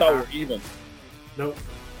 I thought we were even. Nope.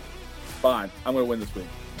 Fine. I'm going to win this week.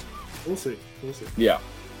 We'll see. Yeah.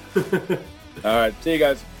 All right. See you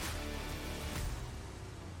guys.